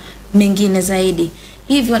kupata mengine zaidi.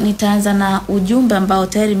 Hivyo nitaanza na ujumbe ambao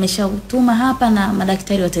tayari nimeshautuma hapa na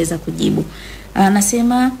madaktari wataweza kujibu.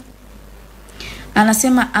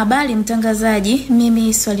 Anasema habari mtangazaji,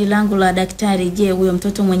 mimi swali langu la daktari, je, huyo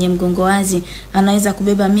mtoto mwenye mgongo wazi anaweza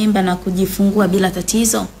kubeba mimba na kujifungua bila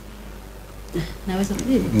tatizo? Naweza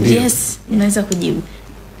kujibu? Yes, inaweza kujibu.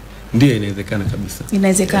 Ndio, inawezekana kabisa.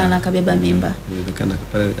 Inawezekana akabeba mimba. Inawezekana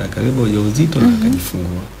akabeba ujauzito na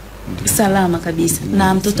akajifungua. salama kabisa.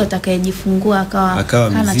 Na mtoto atakayejifungua akawa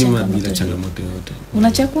mzima bila changamoto yote.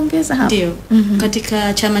 Unacha kuongeza hapo? Ndio.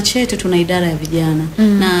 Katika chama chetu tuna idara ya vijana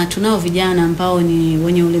na tunao vijana ambao ni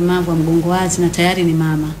wenye ulemavu wa mgongo wazi na tayari ni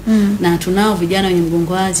mama. Na tunao vijana wenye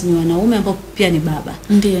mgongo wazi ni wanaume ambao pia ni baba.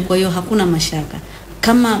 Ndiyo. Kwa hiyo hakuna mashaka.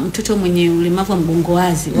 Kama mtoto mwenye ulemavu wa mgongo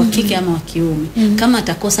wazi wa kike ama wa kiume kama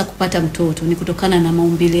atakosa kupata mtoto ni kutokana na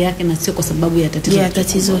maumbile yake na sio kwa sababu ya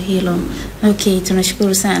tatizo hilo. Okay,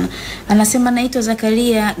 tunashukuru sana. Anasema naitwa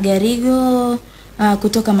Zakaria Garigo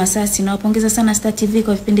kutoka Masasi, na wapongeza sana Star TV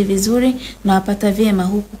kwa vipindi vizuri na wapata vyema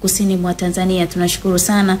huku kusini mwa Tanzania. Tunashukuru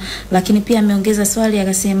sana. Lakini pia ameongeza swali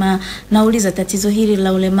akasema, nauliza tatizo hili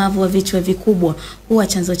la ulemavu wa vichwa vikubwa huwa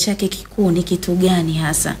chanzo chake kikuu ni kitu gani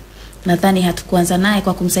hasa? Nadhani hatukuanza naye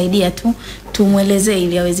kwa kumsaidia tu, tumuelezee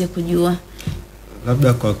ili aweze kujua.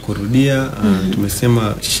 Labda kwa kurudia,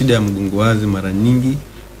 tumesema shida ya mgongo wazi mara nyingi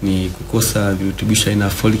ni kukosa virutubisho aina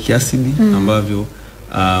folic acid ambavyo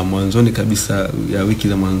mwanzoni kabisa ya wiki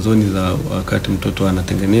za mwanzoni za wakati mtoto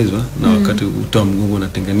anatengenezwa na wakati uto wa mgongo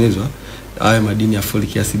unatengenezwa, hayo madini ya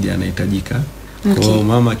folic acid yanahitajika. Kwa hiyo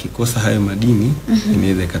mama akikosa hayo madini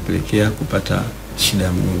inaweza ikapelekea kupata shida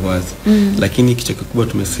ya mgongo wazi. Lakini kichwa kikubwa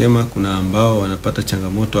tumesema kuna ambao wanapata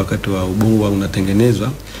changamoto wakati wa ubongo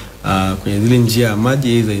unatengenezwa, kwenye zile njia ya maji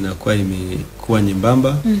hizo inakuwa imekuwa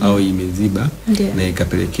nyembamba au imeziba na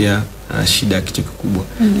ikapelekea shida ya kichwa kikubwa.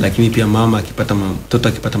 Lakini pia mama akipata mtoto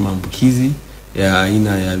akipata maambukizi ya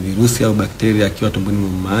aina ya virusi au bakteria akiwa tumboni mwa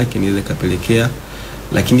mama yake inaweza ikapelekea.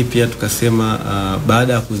 Lakini pia tukasema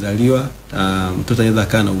baada ya kuzaliwa mtoto anaweza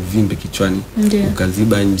kaa na uvimbe kichwani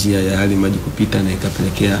ukaziba njia ya hali maji kupita na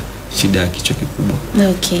ikapelekea shida ya kichwa kikubwa.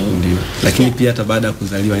 Okay. Ndio. Lakini pia hata baada ya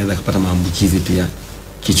kuzaliwa anaweza kupata maambukizi pia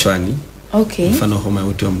kichwani. Okay. Mfano homa ya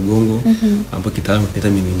uti wa mgongo ambapo kitaalamu tunaita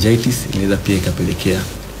meningitis inaweza pia ikapelekea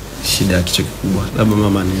shida ya kichwa kikubwa. Labda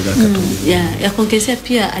mama anaweza akatumia. Ya kuongezea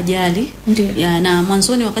pia ajali. Na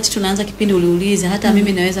mwanzoni wakati tunaanza kipindi uliuliza hata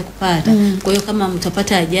mimi naweza kupata. Kwa hiyo kama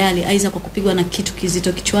mtapata ajali aidha kwa kupigwa na kitu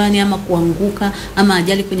kizito kichwani ama kuanguka ama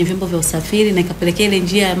ajali kwenye vyombo vya usafiri na ikapelekea ile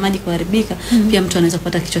njia ya maji kuharibika, pia mtu anaweza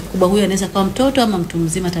kupata kichwa kikubwa. Huyo anaweza kuwa mtoto ama mtu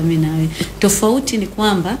mzima tamii nawe. Tofauti ni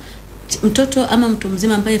kwamba mtoto ama mtu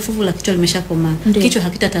mzima ambaye fuvu la kichwa limeshakomaa, kichwa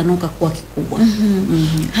hakitatanuka kuwa kikubwa.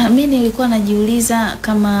 Mimi nilikuwa najiuliza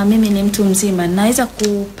kama mimi ni mtu mzima naweza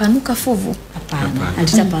kupanuka fuvu? Hapana,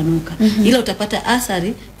 halitapanuka. Ila utapata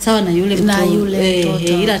athari sawa na yule mtoto.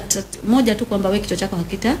 Ila moja tu kwamba wewe kichwa chako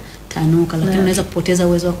hakitatanuka, lakini unaweza kupoteza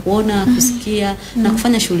uwezo wa kuona, kusikia na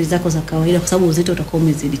kufanya shughuli zako za kawaida kwa sababu uzito utakuwa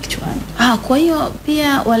umezidi kichwani. Kwa hiyo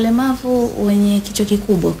pia walemavu wenye kichwa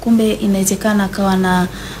kikubwa kumbe inawezekana akawa na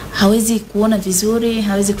hawezi kuona vizuri,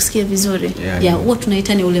 hawezi kusikia vizuri. Huo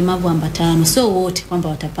tunaita ni ulemavu ambatano. Sio wote kwamba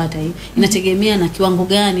watapata hiyo. Inategemea na kiwango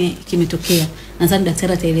gani kimetokea. nadhani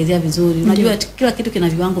daktari ataelezea vizuri. Unajua kila kitu kina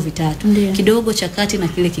viwango vitatu. Kidogo, cha kati na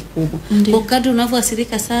kile kikubwa. Kwa kadri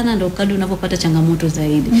unavyoathirika sana ndio kadri unavyopata changamoto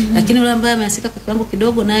zaidi. Lakini yule ambaye ameathirika kwa kiwango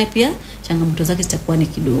kidogo naye pia changamoto zake zitakuwa ni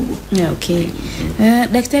kidogo. Okay.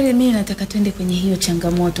 Daktari, mimi nataka twende kwenye hiyo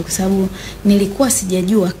changamoto kwa sababu nilikuwa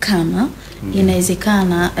sijajua kama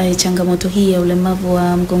inawezekana changamoto hii ya ulemavu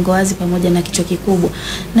wa mgongo wazi pamoja na kichwa kikubwa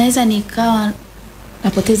naweza nikawa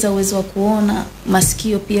napoteza uwezo wa kuona,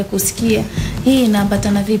 masikio pia kusikia. Hii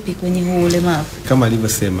inaambatana vipi kwenye huu ulemavu? Kama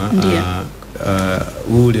alivyosema,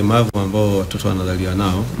 huu ulemavu ambao watoto wanazaliwa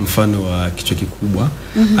nao, mfano wa kichwa kikubwa,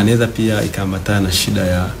 anaweza pia ikaambatana na shida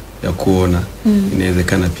ya kuona.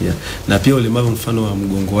 Inawezekana pia. Na pia ulemavu mfano wa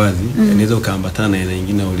mgongo wazi inaweza ukaambatana na aina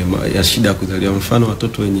nyingine ya shida ya kuzaliwa. Mfano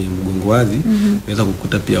watoto wenye mgongo wazi unaweza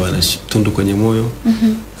kukuta pia wana tundu kwenye moyo.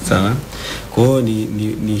 Sawa? Kwa hiyo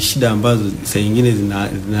ni shida ambazo saa nyingine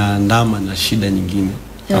zinaandama na shida nyingine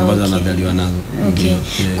ambazo wanazaliwa nazo.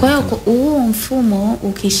 Kwa hiyo huu mfumo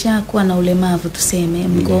ukishakuwa na ulemavu tuseme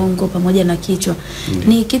mgongo pamoja na kichwa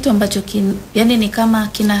ni kitu ambacho yani ni kama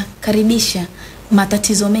kinakaribisha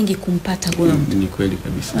matatizo mengi kumpata huyo mtu. Ni kweli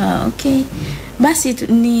kabisa. Okay. Basi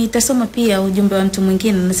nitasoma pia ujumbe wa mtu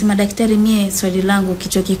mwingine. Anasema, daktari, mie swali langu,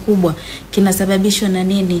 kichwa kikubwa kinasababishwa na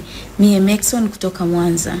nini? Mie Maxon kutoka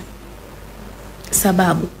Mwanza.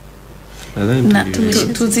 Sababu. Na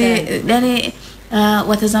yani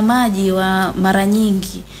watazamaji wa mara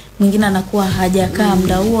nyingi mwingine anakuwa hajakaa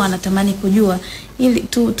muda huo anatamani kujua ili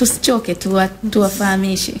tusichoke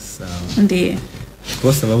tuwafahamishe. Ndiyo.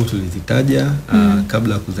 Kwa sababu tulizitaja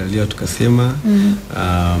kabla ya kuzaliwa, tukasema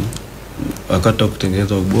wakati wa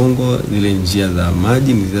kutengeneza ubongo zile njia za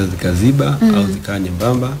maji ni zikaziba au zikawa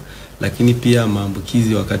nyembamba. Lakini pia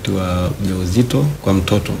maambukizi wakati wa ujauzito kwa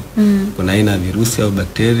mtoto, kuna aina ya virusi au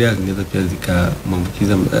bakteria zinaweza pia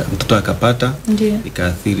zikamwambukiza mtoto akapata,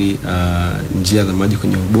 ikaathiri njia za maji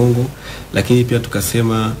kwenye ubongo. Lakini pia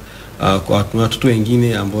tukasema kwa watoto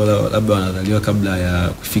wengine ambao labda wanazaliwa kabla ya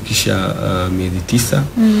kufikisha miezi 9,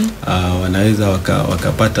 wanaweza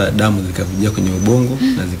wakapata damu zikavijia kwenye ubongo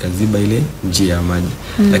na zikaziba ile njia ya maji.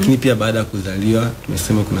 Lakini pia baada ya kuzaliwa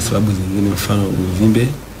tumesema kuna sababu zingine, mfano uvimbe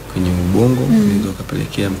kwenye ubongo unaweza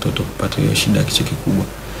kupelekea mtoto kupata hiyo shida ya kichwa kikubwa.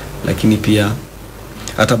 Lakini pia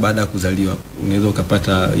hata baada ya kuzaliwa unaweza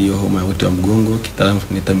ukapata hiyo homa ya uti wa mgongo, kitaalamu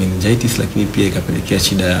tunaita meningitis, lakini pia ikapelekea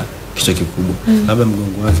shida ya kichwa kikubwa. Labda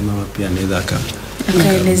mgongo wazi mama pia anaweza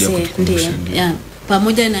akaelezea. Ndio.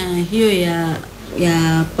 Pamoja na hiyo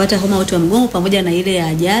ya kupata homa ya uti wa mgongo pamoja na ile ya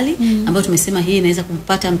ajali ambayo tumesema hii inaweza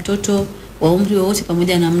kumpata mtoto wa umri wote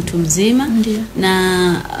pamoja na mtu mzima.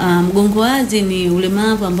 Na mgongo wazi ni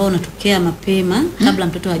ulemavu ambao unatokea mapema kabla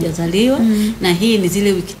mtoto hajazaliwa. Na hii ni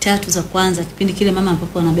zile wiki 3 za kwanza, kipindi kile mama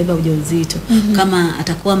ambapo anabeba ujauzito. Kama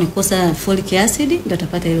atakuwa amekosa folic acid ndio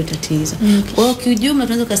atapata hilo tatizo. Kwa hiyo kiujumla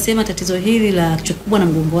tunaweza kusema tatizo hili la kichwa kikubwa na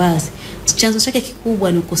mgongo wazi chanzo chake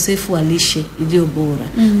kikubwa ni ukosefu wa lishe iliyo bora.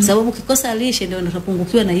 Sababu ukikosa lishe ndio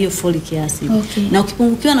unapungukiwa na hiyo folic acid. Na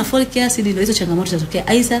ukipungukiwa na folic acid ndio hizo changamoto zitatokea.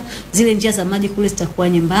 Aidha zile njia za maji kule zitakuwa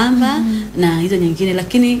nyembamba na hizo nyingine,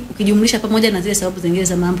 lakini ukijumlisha pamoja na zile sababu zingine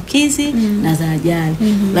za maambukizi na za ajali.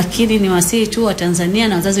 Lakini ni wasihi tu wa Tanzania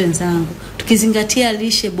na wazazi wenzangu, tukizingatia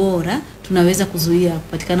lishe bora tunaweza kuzuia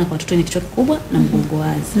kupatikana kwa watoto wenye kichwa kikubwa na mgongo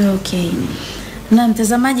wazi. Na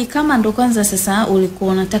mtazamaji, kama ndo kwanza sasa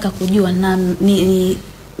ulikuwa unataka kujua ni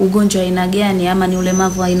ugonjwa aina gani ama ni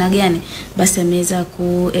ulemavu aina gani, basi ameweza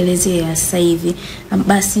kuelezea sasa hivi.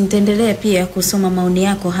 Basi nitaendelea pia kusoma maoni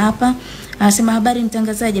yako hapa. Anasema, habari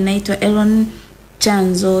mtangazaji, naitwa Elon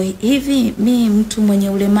Chanzo. Hivi mimi mtu mwenye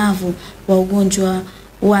ulemavu wa ugonjwa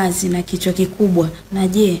wazi na kichwa kikubwa, na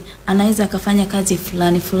je, anaweza akafanya kazi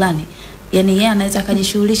fulani? Yaani yeye anaweza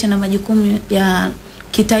akajishughulisha na majukumu ya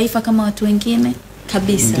kitaifa kama watu wengine?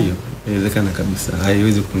 Kabisa. Ndio, inawezekana kabisa.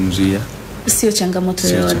 Haiwezi kumzuia. Sio changamoto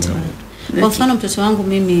yoyote. Kwa mfano mtoto wangu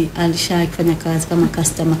mimi alishafanya kazi kama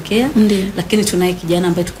customer care, lakini tunaye kijana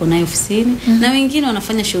ambaye tuko naye ofisini na wengine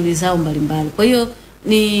wanafanya shughuli zao mbalimbali. Kwa hiyo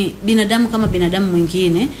ni binadamu kama binadamu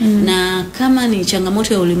mwingine. Na kama ni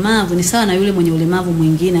changamoto ya ulemavu ni sawa na yule mwenye ulemavu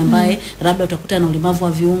mwingine ambaye labda utakuta na ulemavu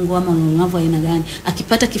wa viungo ama ulemavu wa aina gani,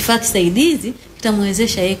 akipata kifaa kisaidizi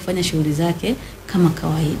kitamwezesha yeye kufanya shughuli zake kama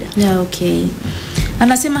kawaida.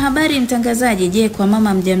 Anasema, habari mtangazaji, je, kwa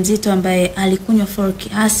mama mjamzito ambaye alikunywa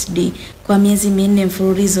folic acid kwa miezi 4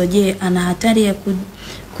 mfululizo, je, ana hatari ya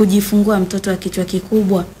kujifungua mtoto wa kichwa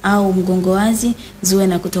kikubwa au mgongo wazi?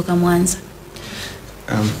 Zuena kutoka Mwanza.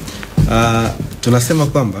 Tunasema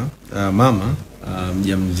kwamba mama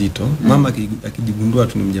mjamzito, mama akijigundua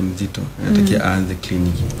tu ni mjamzito anatakiwa aanze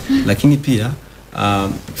kliniki. Lakini pia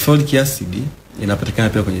folic acid inapatikana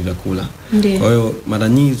pia kwenye vyakula. Kwa hiyo mara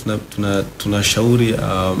nyingi tunashauri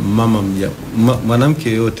mama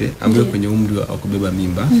mwanamke yote ambaye kwenye umri wa kubeba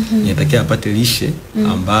mimba inatakiwa apate lishe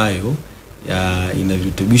ambayo ina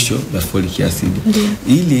virutubisho vya folic acid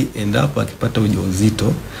ili endapo akipata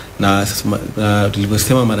ujauzito. Na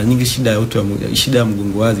tulivyosema mara nyingi shida ya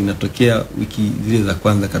mgongo wazi inatokea wiki zile za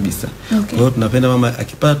kwanza kabisa. Kwa hiyo tunapenda mama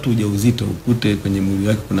akipata ujauzito ukute kwenye mwili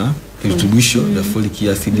wake kuna virutubisho vya folic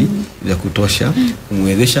acid vya kutosha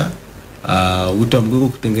kumwezesha uti wa mgongo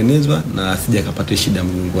kutengenezwa na asije akapata shida ya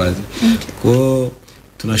mgongo wazi. Kwa hiyo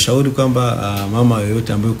tunashauri kwamba mama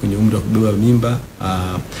yoyote ambaye kwenye umri wa kubeba mimba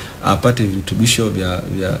apate virutubisho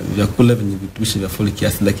vya kula vyenye virutubisho vya folic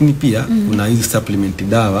acid, lakini pia kuna hizi supplement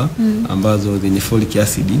dawa ambazo zenye folic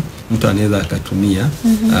acid mtu anaweza akatumia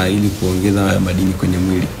ili kuongeza madini kwenye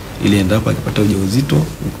mwili ili endapo akipata ujauzito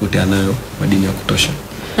ukute anayo madini ya kutosha.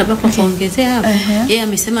 Labda kwa kuongezea hapo, yeye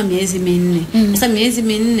amesema miezi 4. Sasa miezi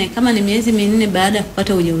 4 kama ni miezi 4 baada ya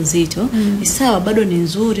kupata ujauzito, ni sawa, bado ni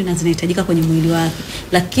nzuri na zinahitajika kwenye mwili wake.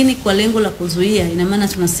 Lakini kwa lengo la kuzuia, ina maana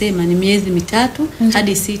tunasema ni miezi 3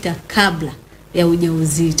 hadi 6 kabla ya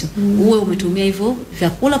ujauzito. Uwe umetumia hivyo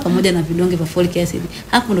vyakula pamoja na vidonge vya folic acid.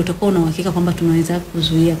 Hapo ndio utakuwa una uhakika kwamba tunaweza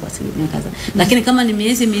kuzuia kwa asilimia kadhaa. Lakini kama ni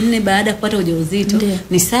miezi 4 baada ya kupata ujauzito,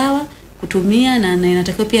 ni sawa kutumia na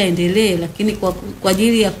inatakiwa pia endelee, lakini kwa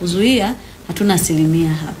ajili ya kuzuia hatuna asilimia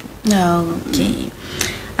hapo.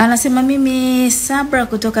 Anasema mimi Sabra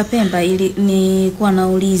kutoka Pemba, ili ni kuwa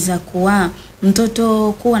nauliza kuwa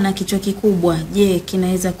mtoto kuwa na kichwa kikubwa, je,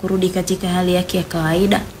 kinaweza kurudi katika hali yake ya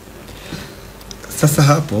kawaida? Sasa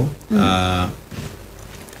hapo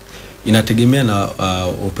inategemea na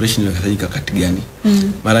operation inafanyika wakati gani.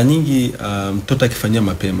 Mara nyingi mtoto akifanyia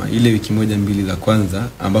mapema ile wiki 1-2 za kwanza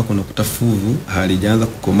ambako unakuta fuvu halijaanza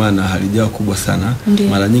kukomaa na halijawa kubwa sana,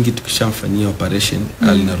 mara nyingi tukishamfanyia operation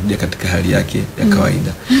linarudia katika hali yake ya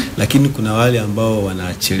kawaida. Lakini kuna wale ambao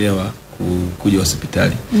wanachelewa kuja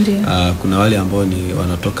hospitali. Kuna wale ambao ni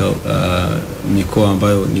wanatoka mikoa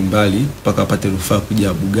ambayo ni mbali mpaka wapate rufaa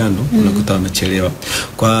kuja Bugando, unakuta wanachelewa.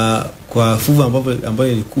 Kwa fuvu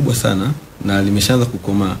ambayo ni kubwa sana na limeshaanza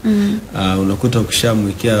kukomaa, unakuta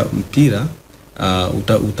ukishamwekea mpira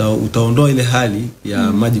utaondoa ile hali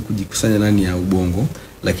ya maji kujikusanya ndani ya ubongo,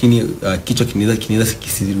 lakini kichwa kinaweza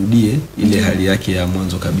kisirudie ile hali yake ya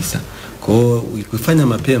mwanzo kabisa. Kwa hiyo ukifanya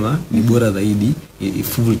mapema ni bora zaidi,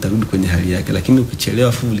 fuvu litarudi kwenye hali yake, lakini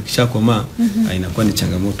ukichelewa fuvu likishakomaa inakuwa ni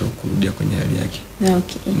changamoto kurudia kwenye hali yake.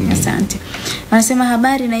 Asante. Anasema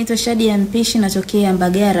habari, naitwa Shadi ya Mpishi, natokea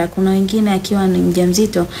Mbagara. Kuna wengine akiwa ni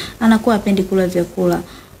mjamzito anakuwa hapendi kula vyakula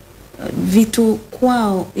vitu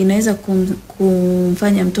kwao, inaweza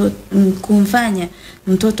kumfanya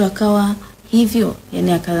mtoto akawa hivyo,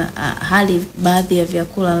 yani hali baadhi ya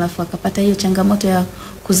vyakula alafu akapata hiyo changamoto ya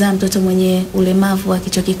kuzaa mtoto mwenye ulemavu wa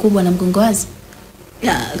kichwa kikubwa na mgongo wazi.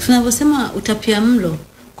 Tunavyosema utapiamlo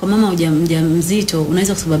kwa mama mjamzito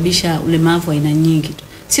unaweza kusababisha ulemavu wa aina nyingi tu.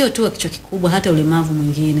 Sio tu kichwa kikubwa, hata ulemavu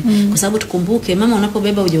mwingine. Kwa sababu tukumbuke mama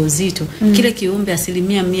unapobeba ujauzito, kile kiumbe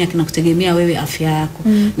 100% kinakutegemea wewe, afya yako.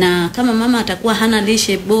 Na kama mama atakuwa hana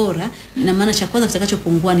lishe bora, ina maana cha kwanza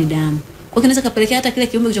kitakachopungua ni damu. Kwa kinaweza kapelekea hata kile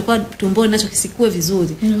kiumbe kilichokuwa tumboni nacho kisikue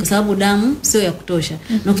vizuri kwa sababu damu sio ya kutosha.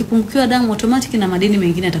 Na ukipungukiwa damu automatic na madini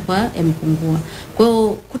mengine yatakuwa yamepungua. Kwa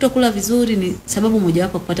hiyo kutokula vizuri ni sababu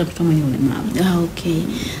mojawapo kupata mtoto mwenye ulemavu.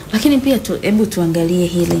 Lakini pia hebu tuangalie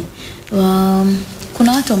hili.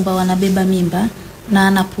 Kuna watu ambao wanabeba mimba na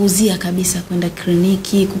anapuuzia kabisa kwenda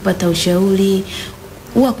kliniki kupata ushauri.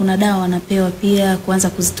 Huwa kuna dawa wanapewa pia kuanza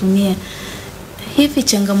kuzitumia. Hivi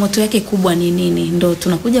changamoto yake kubwa ni nini? Ndo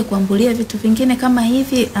tunakuja kuambulia vitu vingine kama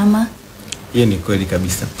hivi ama? Hiyo ni kweli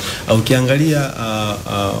kabisa. Ukiangalia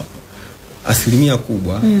asilimia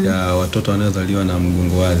kubwa ya watoto wanaozaliwa na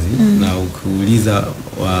mgongo wazi na ukiuliza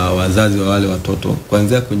wazazi wa wale watoto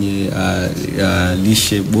kuanzia kwenye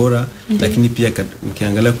lishe bora, lakini pia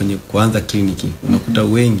ukiangalia kwenye kuanza kliniki unakuta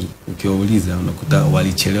wengi ukiwauliza unakuta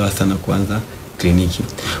walichelewa sana kuanza kliniki.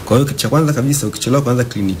 Kwa hiyo cha kwanza kabisa ukichelewa kuanza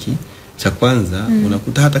kliniki, cha kwanza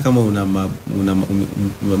unakuta hata kama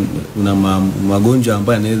una magonjwa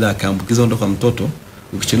ambayo yanaweza akaambukiza kwa mtoto,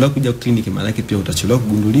 ukichelewa kuja kliniki maana yake pia utachelewa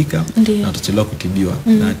kugundulika na utachelewa kutibiwa,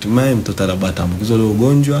 na hatimaye mtoto ataambukizwa ile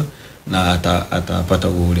ugonjwa na atapata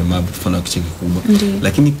ulemavu mfano wa kichwa kikubwa.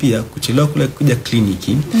 Lakini pia kuchelewa kuja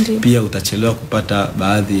kliniki pia utachelewa kupata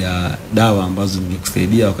baadhi ya dawa ambazo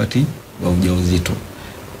zinakusaidia wakati wa ujauzito.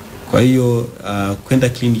 Kwa hiyo kwenda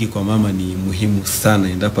kliniki kwa mama ni muhimu sana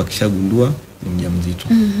endapo akishagundua ni mjamzito.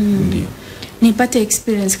 Ndio. Nipate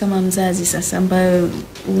experience kama mzazi sasa ambayo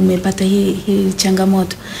umepata hii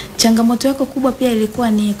changamoto. Changamoto yako kubwa pia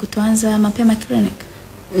ilikuwa ni kutoanza mapema clinic?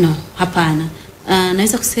 No, hapana.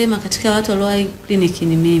 Naweza kusema katika watu waliowahi kliniki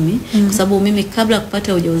ni mimi, kwa sababu mimi kabla ya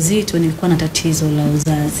kupata ujauzito nilikuwa na tatizo la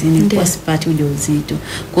uzazi, nilikuwa sipati ujauzito.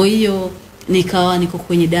 Kwa hiyo nikawa niko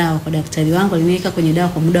kwenye dawa kwa daktari wangu, aliniweka kwenye dawa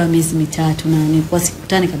kwa muda wa miezi 3 na nilikuwa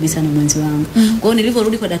sikutani kabisa na mwenzi wangu. Kwa hiyo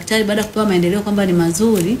nilivyorudi kwa daktari baada ya kupewa maendeleo kwamba ni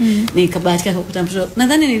mazuri, nikabahatika kukuta mtoto.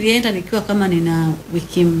 Nadhani nilienda nikiwa kama nina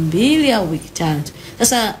wiki 2 au wiki 3.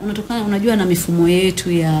 Sasa unajua na mifumo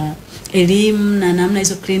yetu ya elimu na namna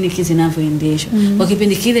hizo kliniki zinavyoendeshwa. Kwa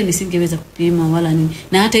kipindi kile nisingeweza kupima wala nini.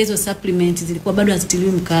 Na hata hizo supplements zilikuwa bado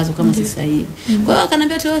hazitiliwi mkazo kama sasa hivi. Kwa hiyo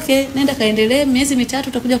akaniambia tu okay, nenda kaendelee miezi 3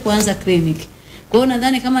 utakuja kuanza kliniki. Kwa hiyo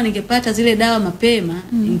nadhani kama ningepata zile dawa mapema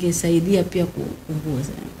ingesaidia pia kupunguza.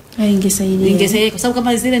 Ingesaidia kwa sababu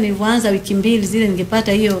kama zile nilivyoanza wiki 2 zile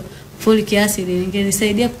ningepata hiyo folic acid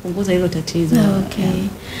ingenisaidia kupunguza hilo tatizo. Okay.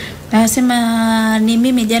 Anasema ni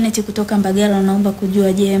mimi Janet kutoka Mbagala, naomba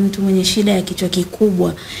kujua, je, mtu mwenye shida ya kichwa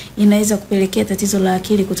kikubwa inaweza kupelekea tatizo la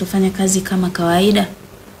akili kutofanya kazi kama kawaida?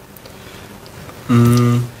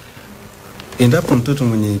 Endapo mtoto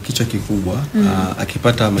mwenye kichwa kikubwa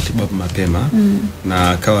akipata matibabu mapema na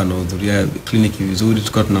akawa anahudhuria kliniki vizuri,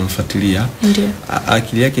 tukao tunamfuatilia,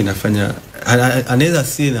 akili yake inafanya, anaweza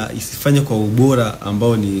isifanye kwa ubora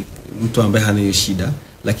ambao ni mtu ambaye hana shida,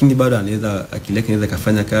 lakini bado anaweza, akili yake inaweza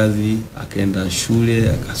kufanya kazi, akaenda shule,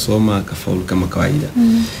 akasoma, akafaulu kama kawaida.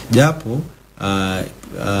 Japo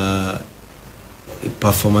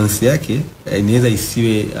performance yake inaweza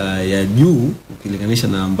isiwe ya juu ukilinganisha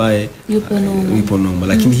na ambaye yupo normal,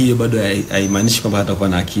 lakini hiyo bado haimaanishi kwamba hatakuwa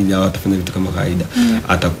na akili au atafanya vitu kama kawaida.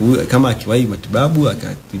 Atakuwa kama akiwahi matibabu,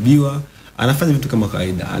 akatibiwa, anafanya vitu kama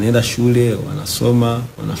kawaida, anaenda shule, wanasoma,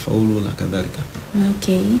 wanafaulu na kadhalika.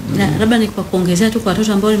 Okay. Na labda ni kwa kuongezea tu kwa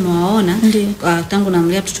watoto ambao nimewaona tangu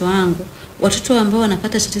namlea mtoto wangu, watoto ambao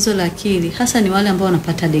wanapata tatizo la akili hasa ni wale ambao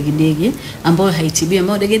wanapata degedege ambao haitibiwi,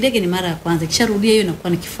 ambao degedege ni mara ya kwanza, kisha rudia hiyo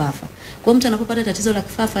inakuwa ni kifafa. Kwa mtu anapopata tatizo la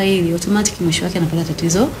kifafa hili automatic mwisho wake anapata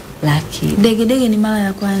tatizo la akili. Degedege ni mara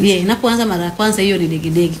ya kwanza. Inapoanza mara ya kwanza hiyo ni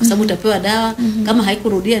degedege kwa sababu utapewa dawa kama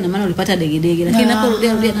haikurudia na maana ulipata degedege, lakini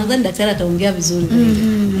inaporudia nadhani daktari ataongea vizuri.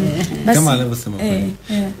 Kama alivyosema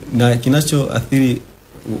na kinachoathiri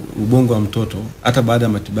ubongo wa mtoto hata baada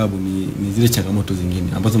ya matibabu ni zile changamoto zingine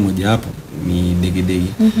ambazo moja hapo ni degedege.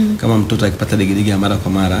 Kama mtoto akipata degedege mara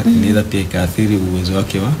kwa mara inaweza pia ikaathiri uwezo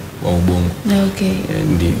wake wa ubongo.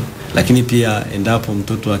 Ndio. Lakini pia endapo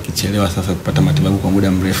mtoto akichelewa sasa kupata matibabu kwa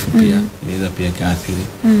muda mrefu pia inaweza pia ikaathiri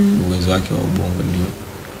uwezo wake wa ubongo. Ndio.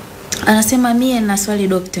 Anasema mie na swali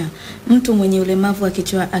dokta, mtu mwenye ulemavu wa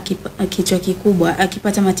kichwa kikubwa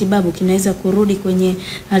akipata matibabu kinaweza kurudi kwenye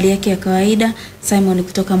hali yake ya kawaida? Simon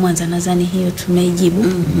kutoka Mwanza, nadhani hiyo tumeijibu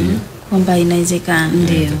kwamba inawezekana.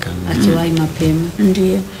 Ndio, akiwahi mapema.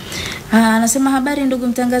 Ndio. Anasema habari ndugu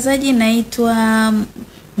mtangazaji, naitwa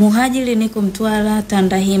Muhajiri, niko Mtwara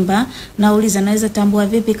Tandahimba. Nauliza, naweza tambua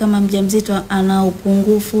vipi kama mjamzito ana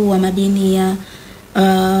upungufu wa madini ya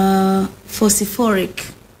phosphoric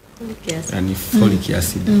yani folic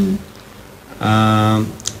acid?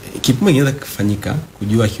 Kipimo kinaweza kufanyika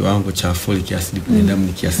kujua kiwango cha folic acid kwenye damu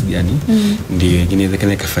ni kiasi gani, ndio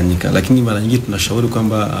inawezekana ikafanyika, lakini mara nyingi tunashauri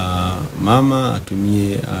kwamba mama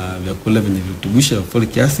atumie vyakula vyenye virutubisho vya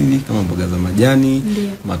folic acid kama mboga za majani,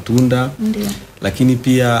 matunda. Lakini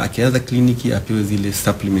pia akianza kliniki apewe zile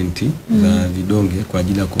supplement za vidonge kwa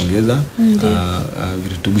ajili ya kuongeza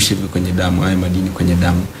virutubisho kwenye damu, haya madini kwenye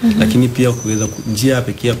damu. Lakini pia kuweza njia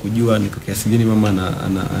pekee ya kujua ni kwa kiasi gani mama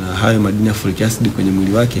ana hayo madini ya folic acid kwenye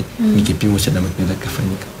mwili wake ni kipimo cha damu kinaweza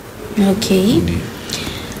kufanyika. Okay.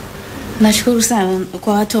 Nashukuru sana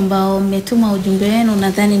kwa watu ambao mmetuma ujumbe wenu.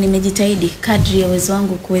 Nadhani nimejitahidi kadri ya uwezo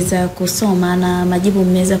wangu kuweza kusoma na majibu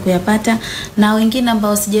mmeweza kuyapata, na wengine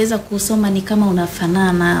ambao sijaweza kusoma ni kama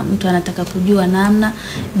unafanana, mtu anataka kujua namna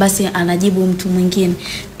basi anajibu mtu mwingine.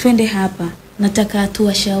 Twende hapa, nataka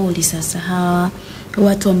tuwashauri sasa hawa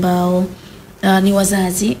watu ambao ni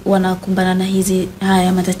wazazi wanakumbana na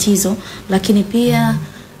haya matatizo, lakini pia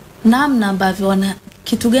namna ambavyo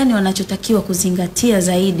kitu gani wanachotakiwa kuzingatia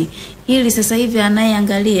zaidi ili sasa hivi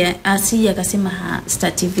anayeangalia asije akasema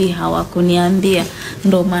Star TV hawakuniambia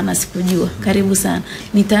ndo maana sikujua. Karibu sana.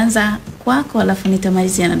 Nitaanza kwako alafu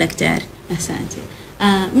nitamalizia na daktari. Asante.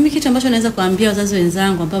 Mimi kitu ambacho naweza kuambia wazazi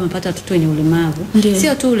wenzangu ambao wamepata watoto wenye ulemavu,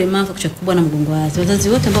 sio tu ulemavu kichwa kikubwa na mgongo wazi, wazazi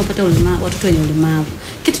wote ambao wamepata watoto wenye ulemavu,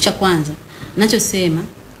 kitu cha kwanza ninachosema,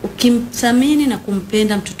 ukimthamini na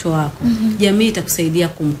kumpenda mtoto wako, jamii itakusaidia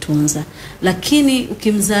kumtunza. Lakini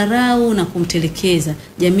ukimdharau na kumtelekeza,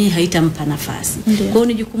 jamii haitampa nafasi. Kwa hiyo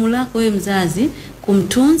ni jukumu lako wewe mzazi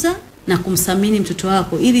kumtunza na kumthamini mtoto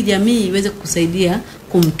wako ili jamii iweze kukusaidia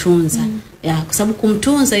kumtunza. Kwa sababu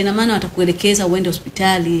kumtunza ina maana watakuelekeza uende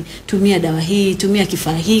hospitali, tumia dawa hii, tumia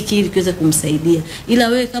kifaa hiki ili kiweze kumsaidia. Ila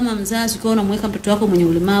wewe kama mzazi ukiwa unamweka mtoto wako mwenye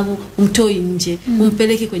ulemavu, umtoi nje,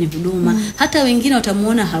 umpeleke kwenye huduma. Hata wengine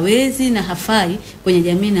watamuona hawezi na hafai kwenye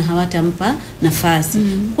jamii na hawatampa nafasi.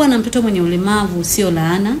 Kuwa na mtoto mwenye ulemavu sio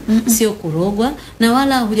laana, sio kurogwa, na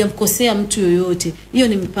wala hujamkosea mtu yoyote. Hiyo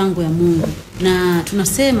ni mipango ya Mungu. Na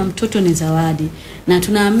tunasema mtoto ni zawadi. Na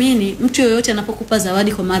tunaamini mtu yoyote anapokupa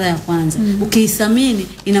zawadi kwa mara ya kwanza, ukiithamini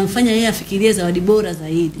inamfanya yeye afikirie zawadi bora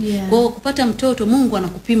zaidi. Kwa hiyo kupata mtoto, Mungu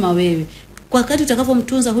anakupima wewe. Kwa wakati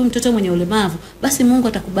utakapomtunza huyu mtoto mwenye ulemavu, basi Mungu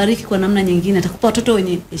atakubariki kwa namna nyingine. Atakupa watoto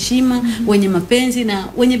wenye heshima, wenye mapenzi na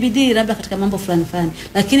wenye bidii labda katika mambo fulani fulani.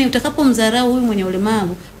 Lakini utakapomdharau huyu mwenye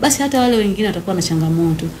ulemavu, basi hata wale wengine watakuwa na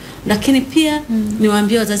changamoto. Lakini pia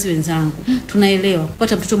niwaambie wazazi wenzangu, tunaelewa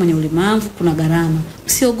kupata mtoto mwenye ulemavu kuna gharama.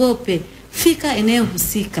 Usiogope. Fika eneo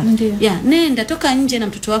husika. Nenda toka nje na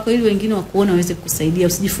mtoto wako ili wengine wakuone waweze kukusaidia.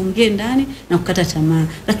 Usijifungie ndani na kukata tamaa.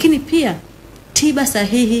 Lakini pia tiba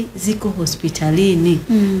sahihi ziko hospitalini.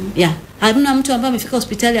 Hamna mtu ambaye amefika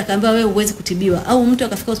hospitali akaambiwa wewe huwezi kutibiwa, au mtu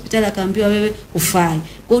akafika hospitali akaambiwa wewe hufai.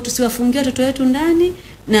 Kwa hiyo tusiwafungie watoto wetu ndani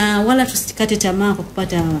na wala tusikate tamaa kwa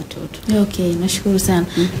kupata hawa watoto. Okay, nashukuru sana.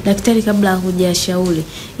 Daktari, kabla hujashauri,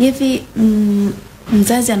 hivi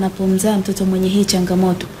mzazi anapomzaa mtoto mwenye hii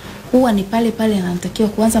changamoto, huwa ni pale pale anatakiwa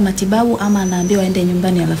kuanza matibabu ama anaambiwa aende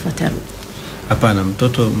nyumbani alafu atarudi? Hapana,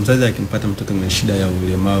 mzazi akimpata mtoto mwenye shida ya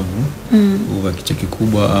ulemavu wa kichwa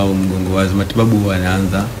kikubwa au mgongo wazi, matibabu huwa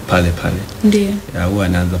yanaanza pale pale. Ndio. Huwa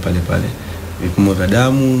yanaanza pale pale. Vipimo vya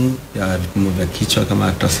damu, vipimo vya kichwa kama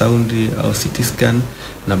ultrasound au CT scan,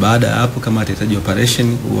 na baada ya hapo kama atahitaji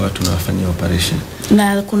operation huwa tunawafanyia operation.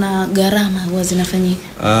 Na kuna gharama huwa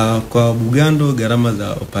zinafanyika? Kwa Bugando gharama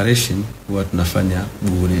za operation huwa tunafanya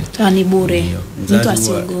bure. Ni bure. Mtu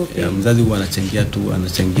asiogope. Mzazi huwa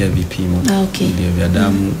anachangia vipimo. Ndio vya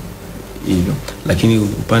damu hivyo. Lakini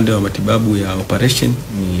upande wa matibabu ya operation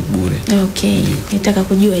ni bure. Nitaka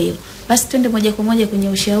kujua hiyo. Basi twende moja kwa moja kwenye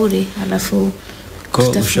ushauri, alafu kwa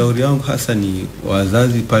ushauri wangu hasa ni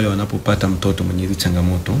wazazi pale wanapopata mtoto mwenye hizo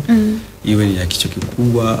changamoto, iwe ni ya kichwa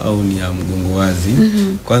kikubwa au ni ya mgongo wazi,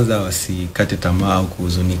 kwanza wasikate tamaa au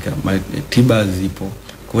kuhuzunika. Tiba zipo.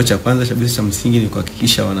 Kwa cha kwanza kabisa cha msingi ni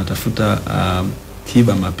kuhakikisha wanatafuta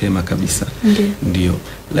tiba mapema kabisa. Ndio.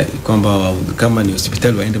 Kwamba kama ni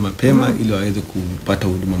hospitali waende mapema ili waweze kupata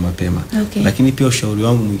huduma mapema. Lakini pia ushauri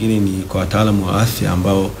wangu mwingine ni kwa wataalamu wa afya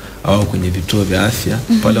ambao au kwenye vituo vya afya,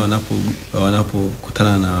 pale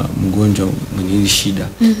wanapokutana na mgonjwa mwenye hii shida,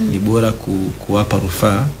 ni bora kuwapa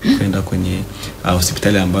rufaa kwenda kwenye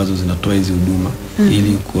hospitali ambazo zinatoa hizi huduma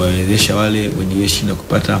ili kuwawezesha wale wenye hii shida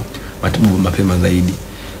kupata matibabu mapema zaidi.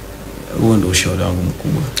 Huo ndio ushauri wangu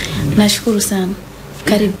mkubwa. Nashukuru sana.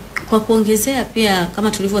 Karibu. Kwa kuongezea pia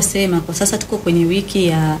kama tulivyosema, kwa sasa tuko kwenye wiki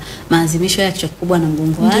ya maadhimisho ya kichwa kikubwa na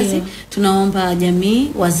mgongo wazi. Tunaomba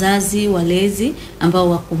jamii, wazazi, walezi ambao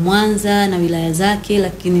wako Mwanza na wilaya zake,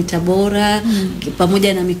 lakini Tabora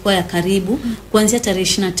pamoja na mikoa ya karibu, kuanzia tarehe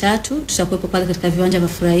 23 tutakuwepo pale katika viwanja vya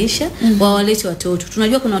furahisha, wawalete watoto.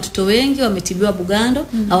 Tunajua kuna watoto wengi wametibiwa Bugando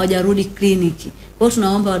hawajarudi kliniki. Kwa hiyo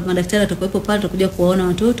tunaomba madaktari watakuwepo pale, tutakuja kuwaona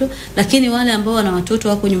watoto. Lakini wale ambao wana watoto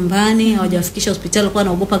wako nyumbani hawajawafikisha hospitali kwa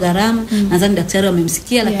anaogopa gharama, nadhani daktari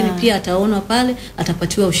wamemsikia, lakini pia ataonwa pale,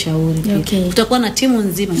 atapatiwa ushauri. Tutakuwa na timu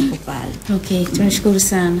nzima iko pale. Tunashukuru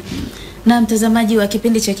sana. Na mtazamaji wa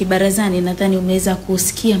kipindi cha Kibarazani, nadhani umeweza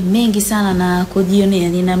kusikia mengi sana na kujionea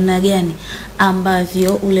ni namna gani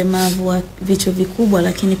ambavyo ulemavu wa vichwa vikubwa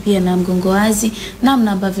lakini pia na mgongo wazi,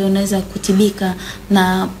 namna ambavyo unaweza kutibika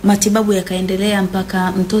na matibabu yakaendelea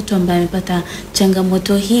mpaka mtoto ambaye amepata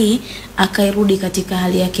changamoto hii akairudi katika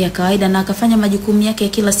hali yake ya kawaida na akafanya majukumu yake ya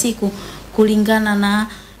kila siku kulingana na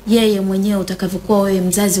yeye mwenyewe utakavyokuwa wewe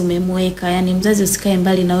mzazi umemweka. Yani mzazi usikae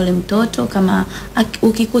mbali na yule mtoto, kama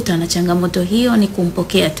ukikuta na changamoto hiyo ni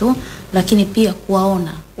kumpokea tu, lakini pia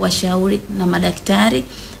kuwaona washauri na madaktari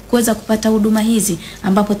kuweza kupata huduma hizi,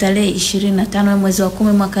 ambapo tarehe 25 mwezi wa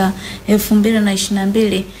 10 mwaka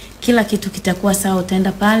 2022 kila kitu kitakuwa sawa.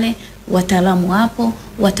 Utaenda pale, wataalamu hapo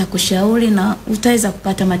watakushauri na utaweza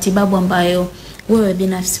kupata matibabu ambayo wewe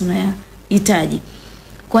binafsi unayahitaji.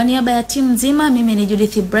 Kwa niaba ya timu nzima, mimi ni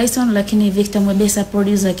Judith Bryson, lakini Victor Mwebesa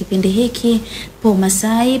producer wa kipindi hiki, Po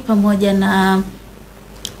Masai pamoja na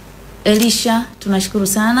Elisha, tunashukuru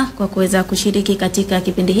sana kwa kuweza kushiriki katika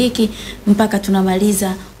kipindi hiki mpaka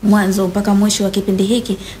tunamaliza mwanzo mpaka mwisho wa kipindi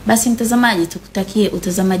hiki. Basi mtazamaji, tukutakie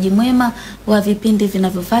utazamaji mwema wa vipindi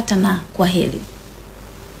vinavyofuata na kwaheri.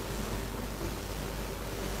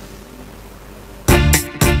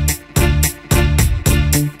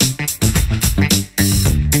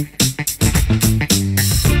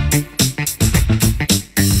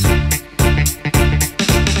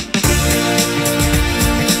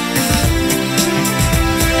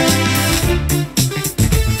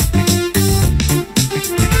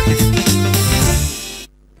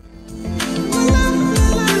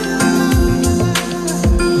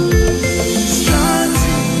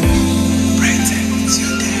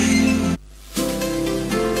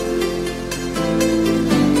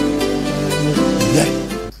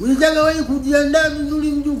 Hujawahi kujiandaa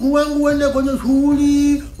vizuri mjukuu wangu uende kwenye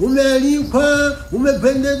shughuli, umealikwa,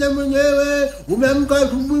 umependeza mwenyewe, umeamka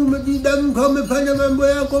asubuhi, umejidamka, umefanya mambo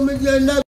yako, umejiandaa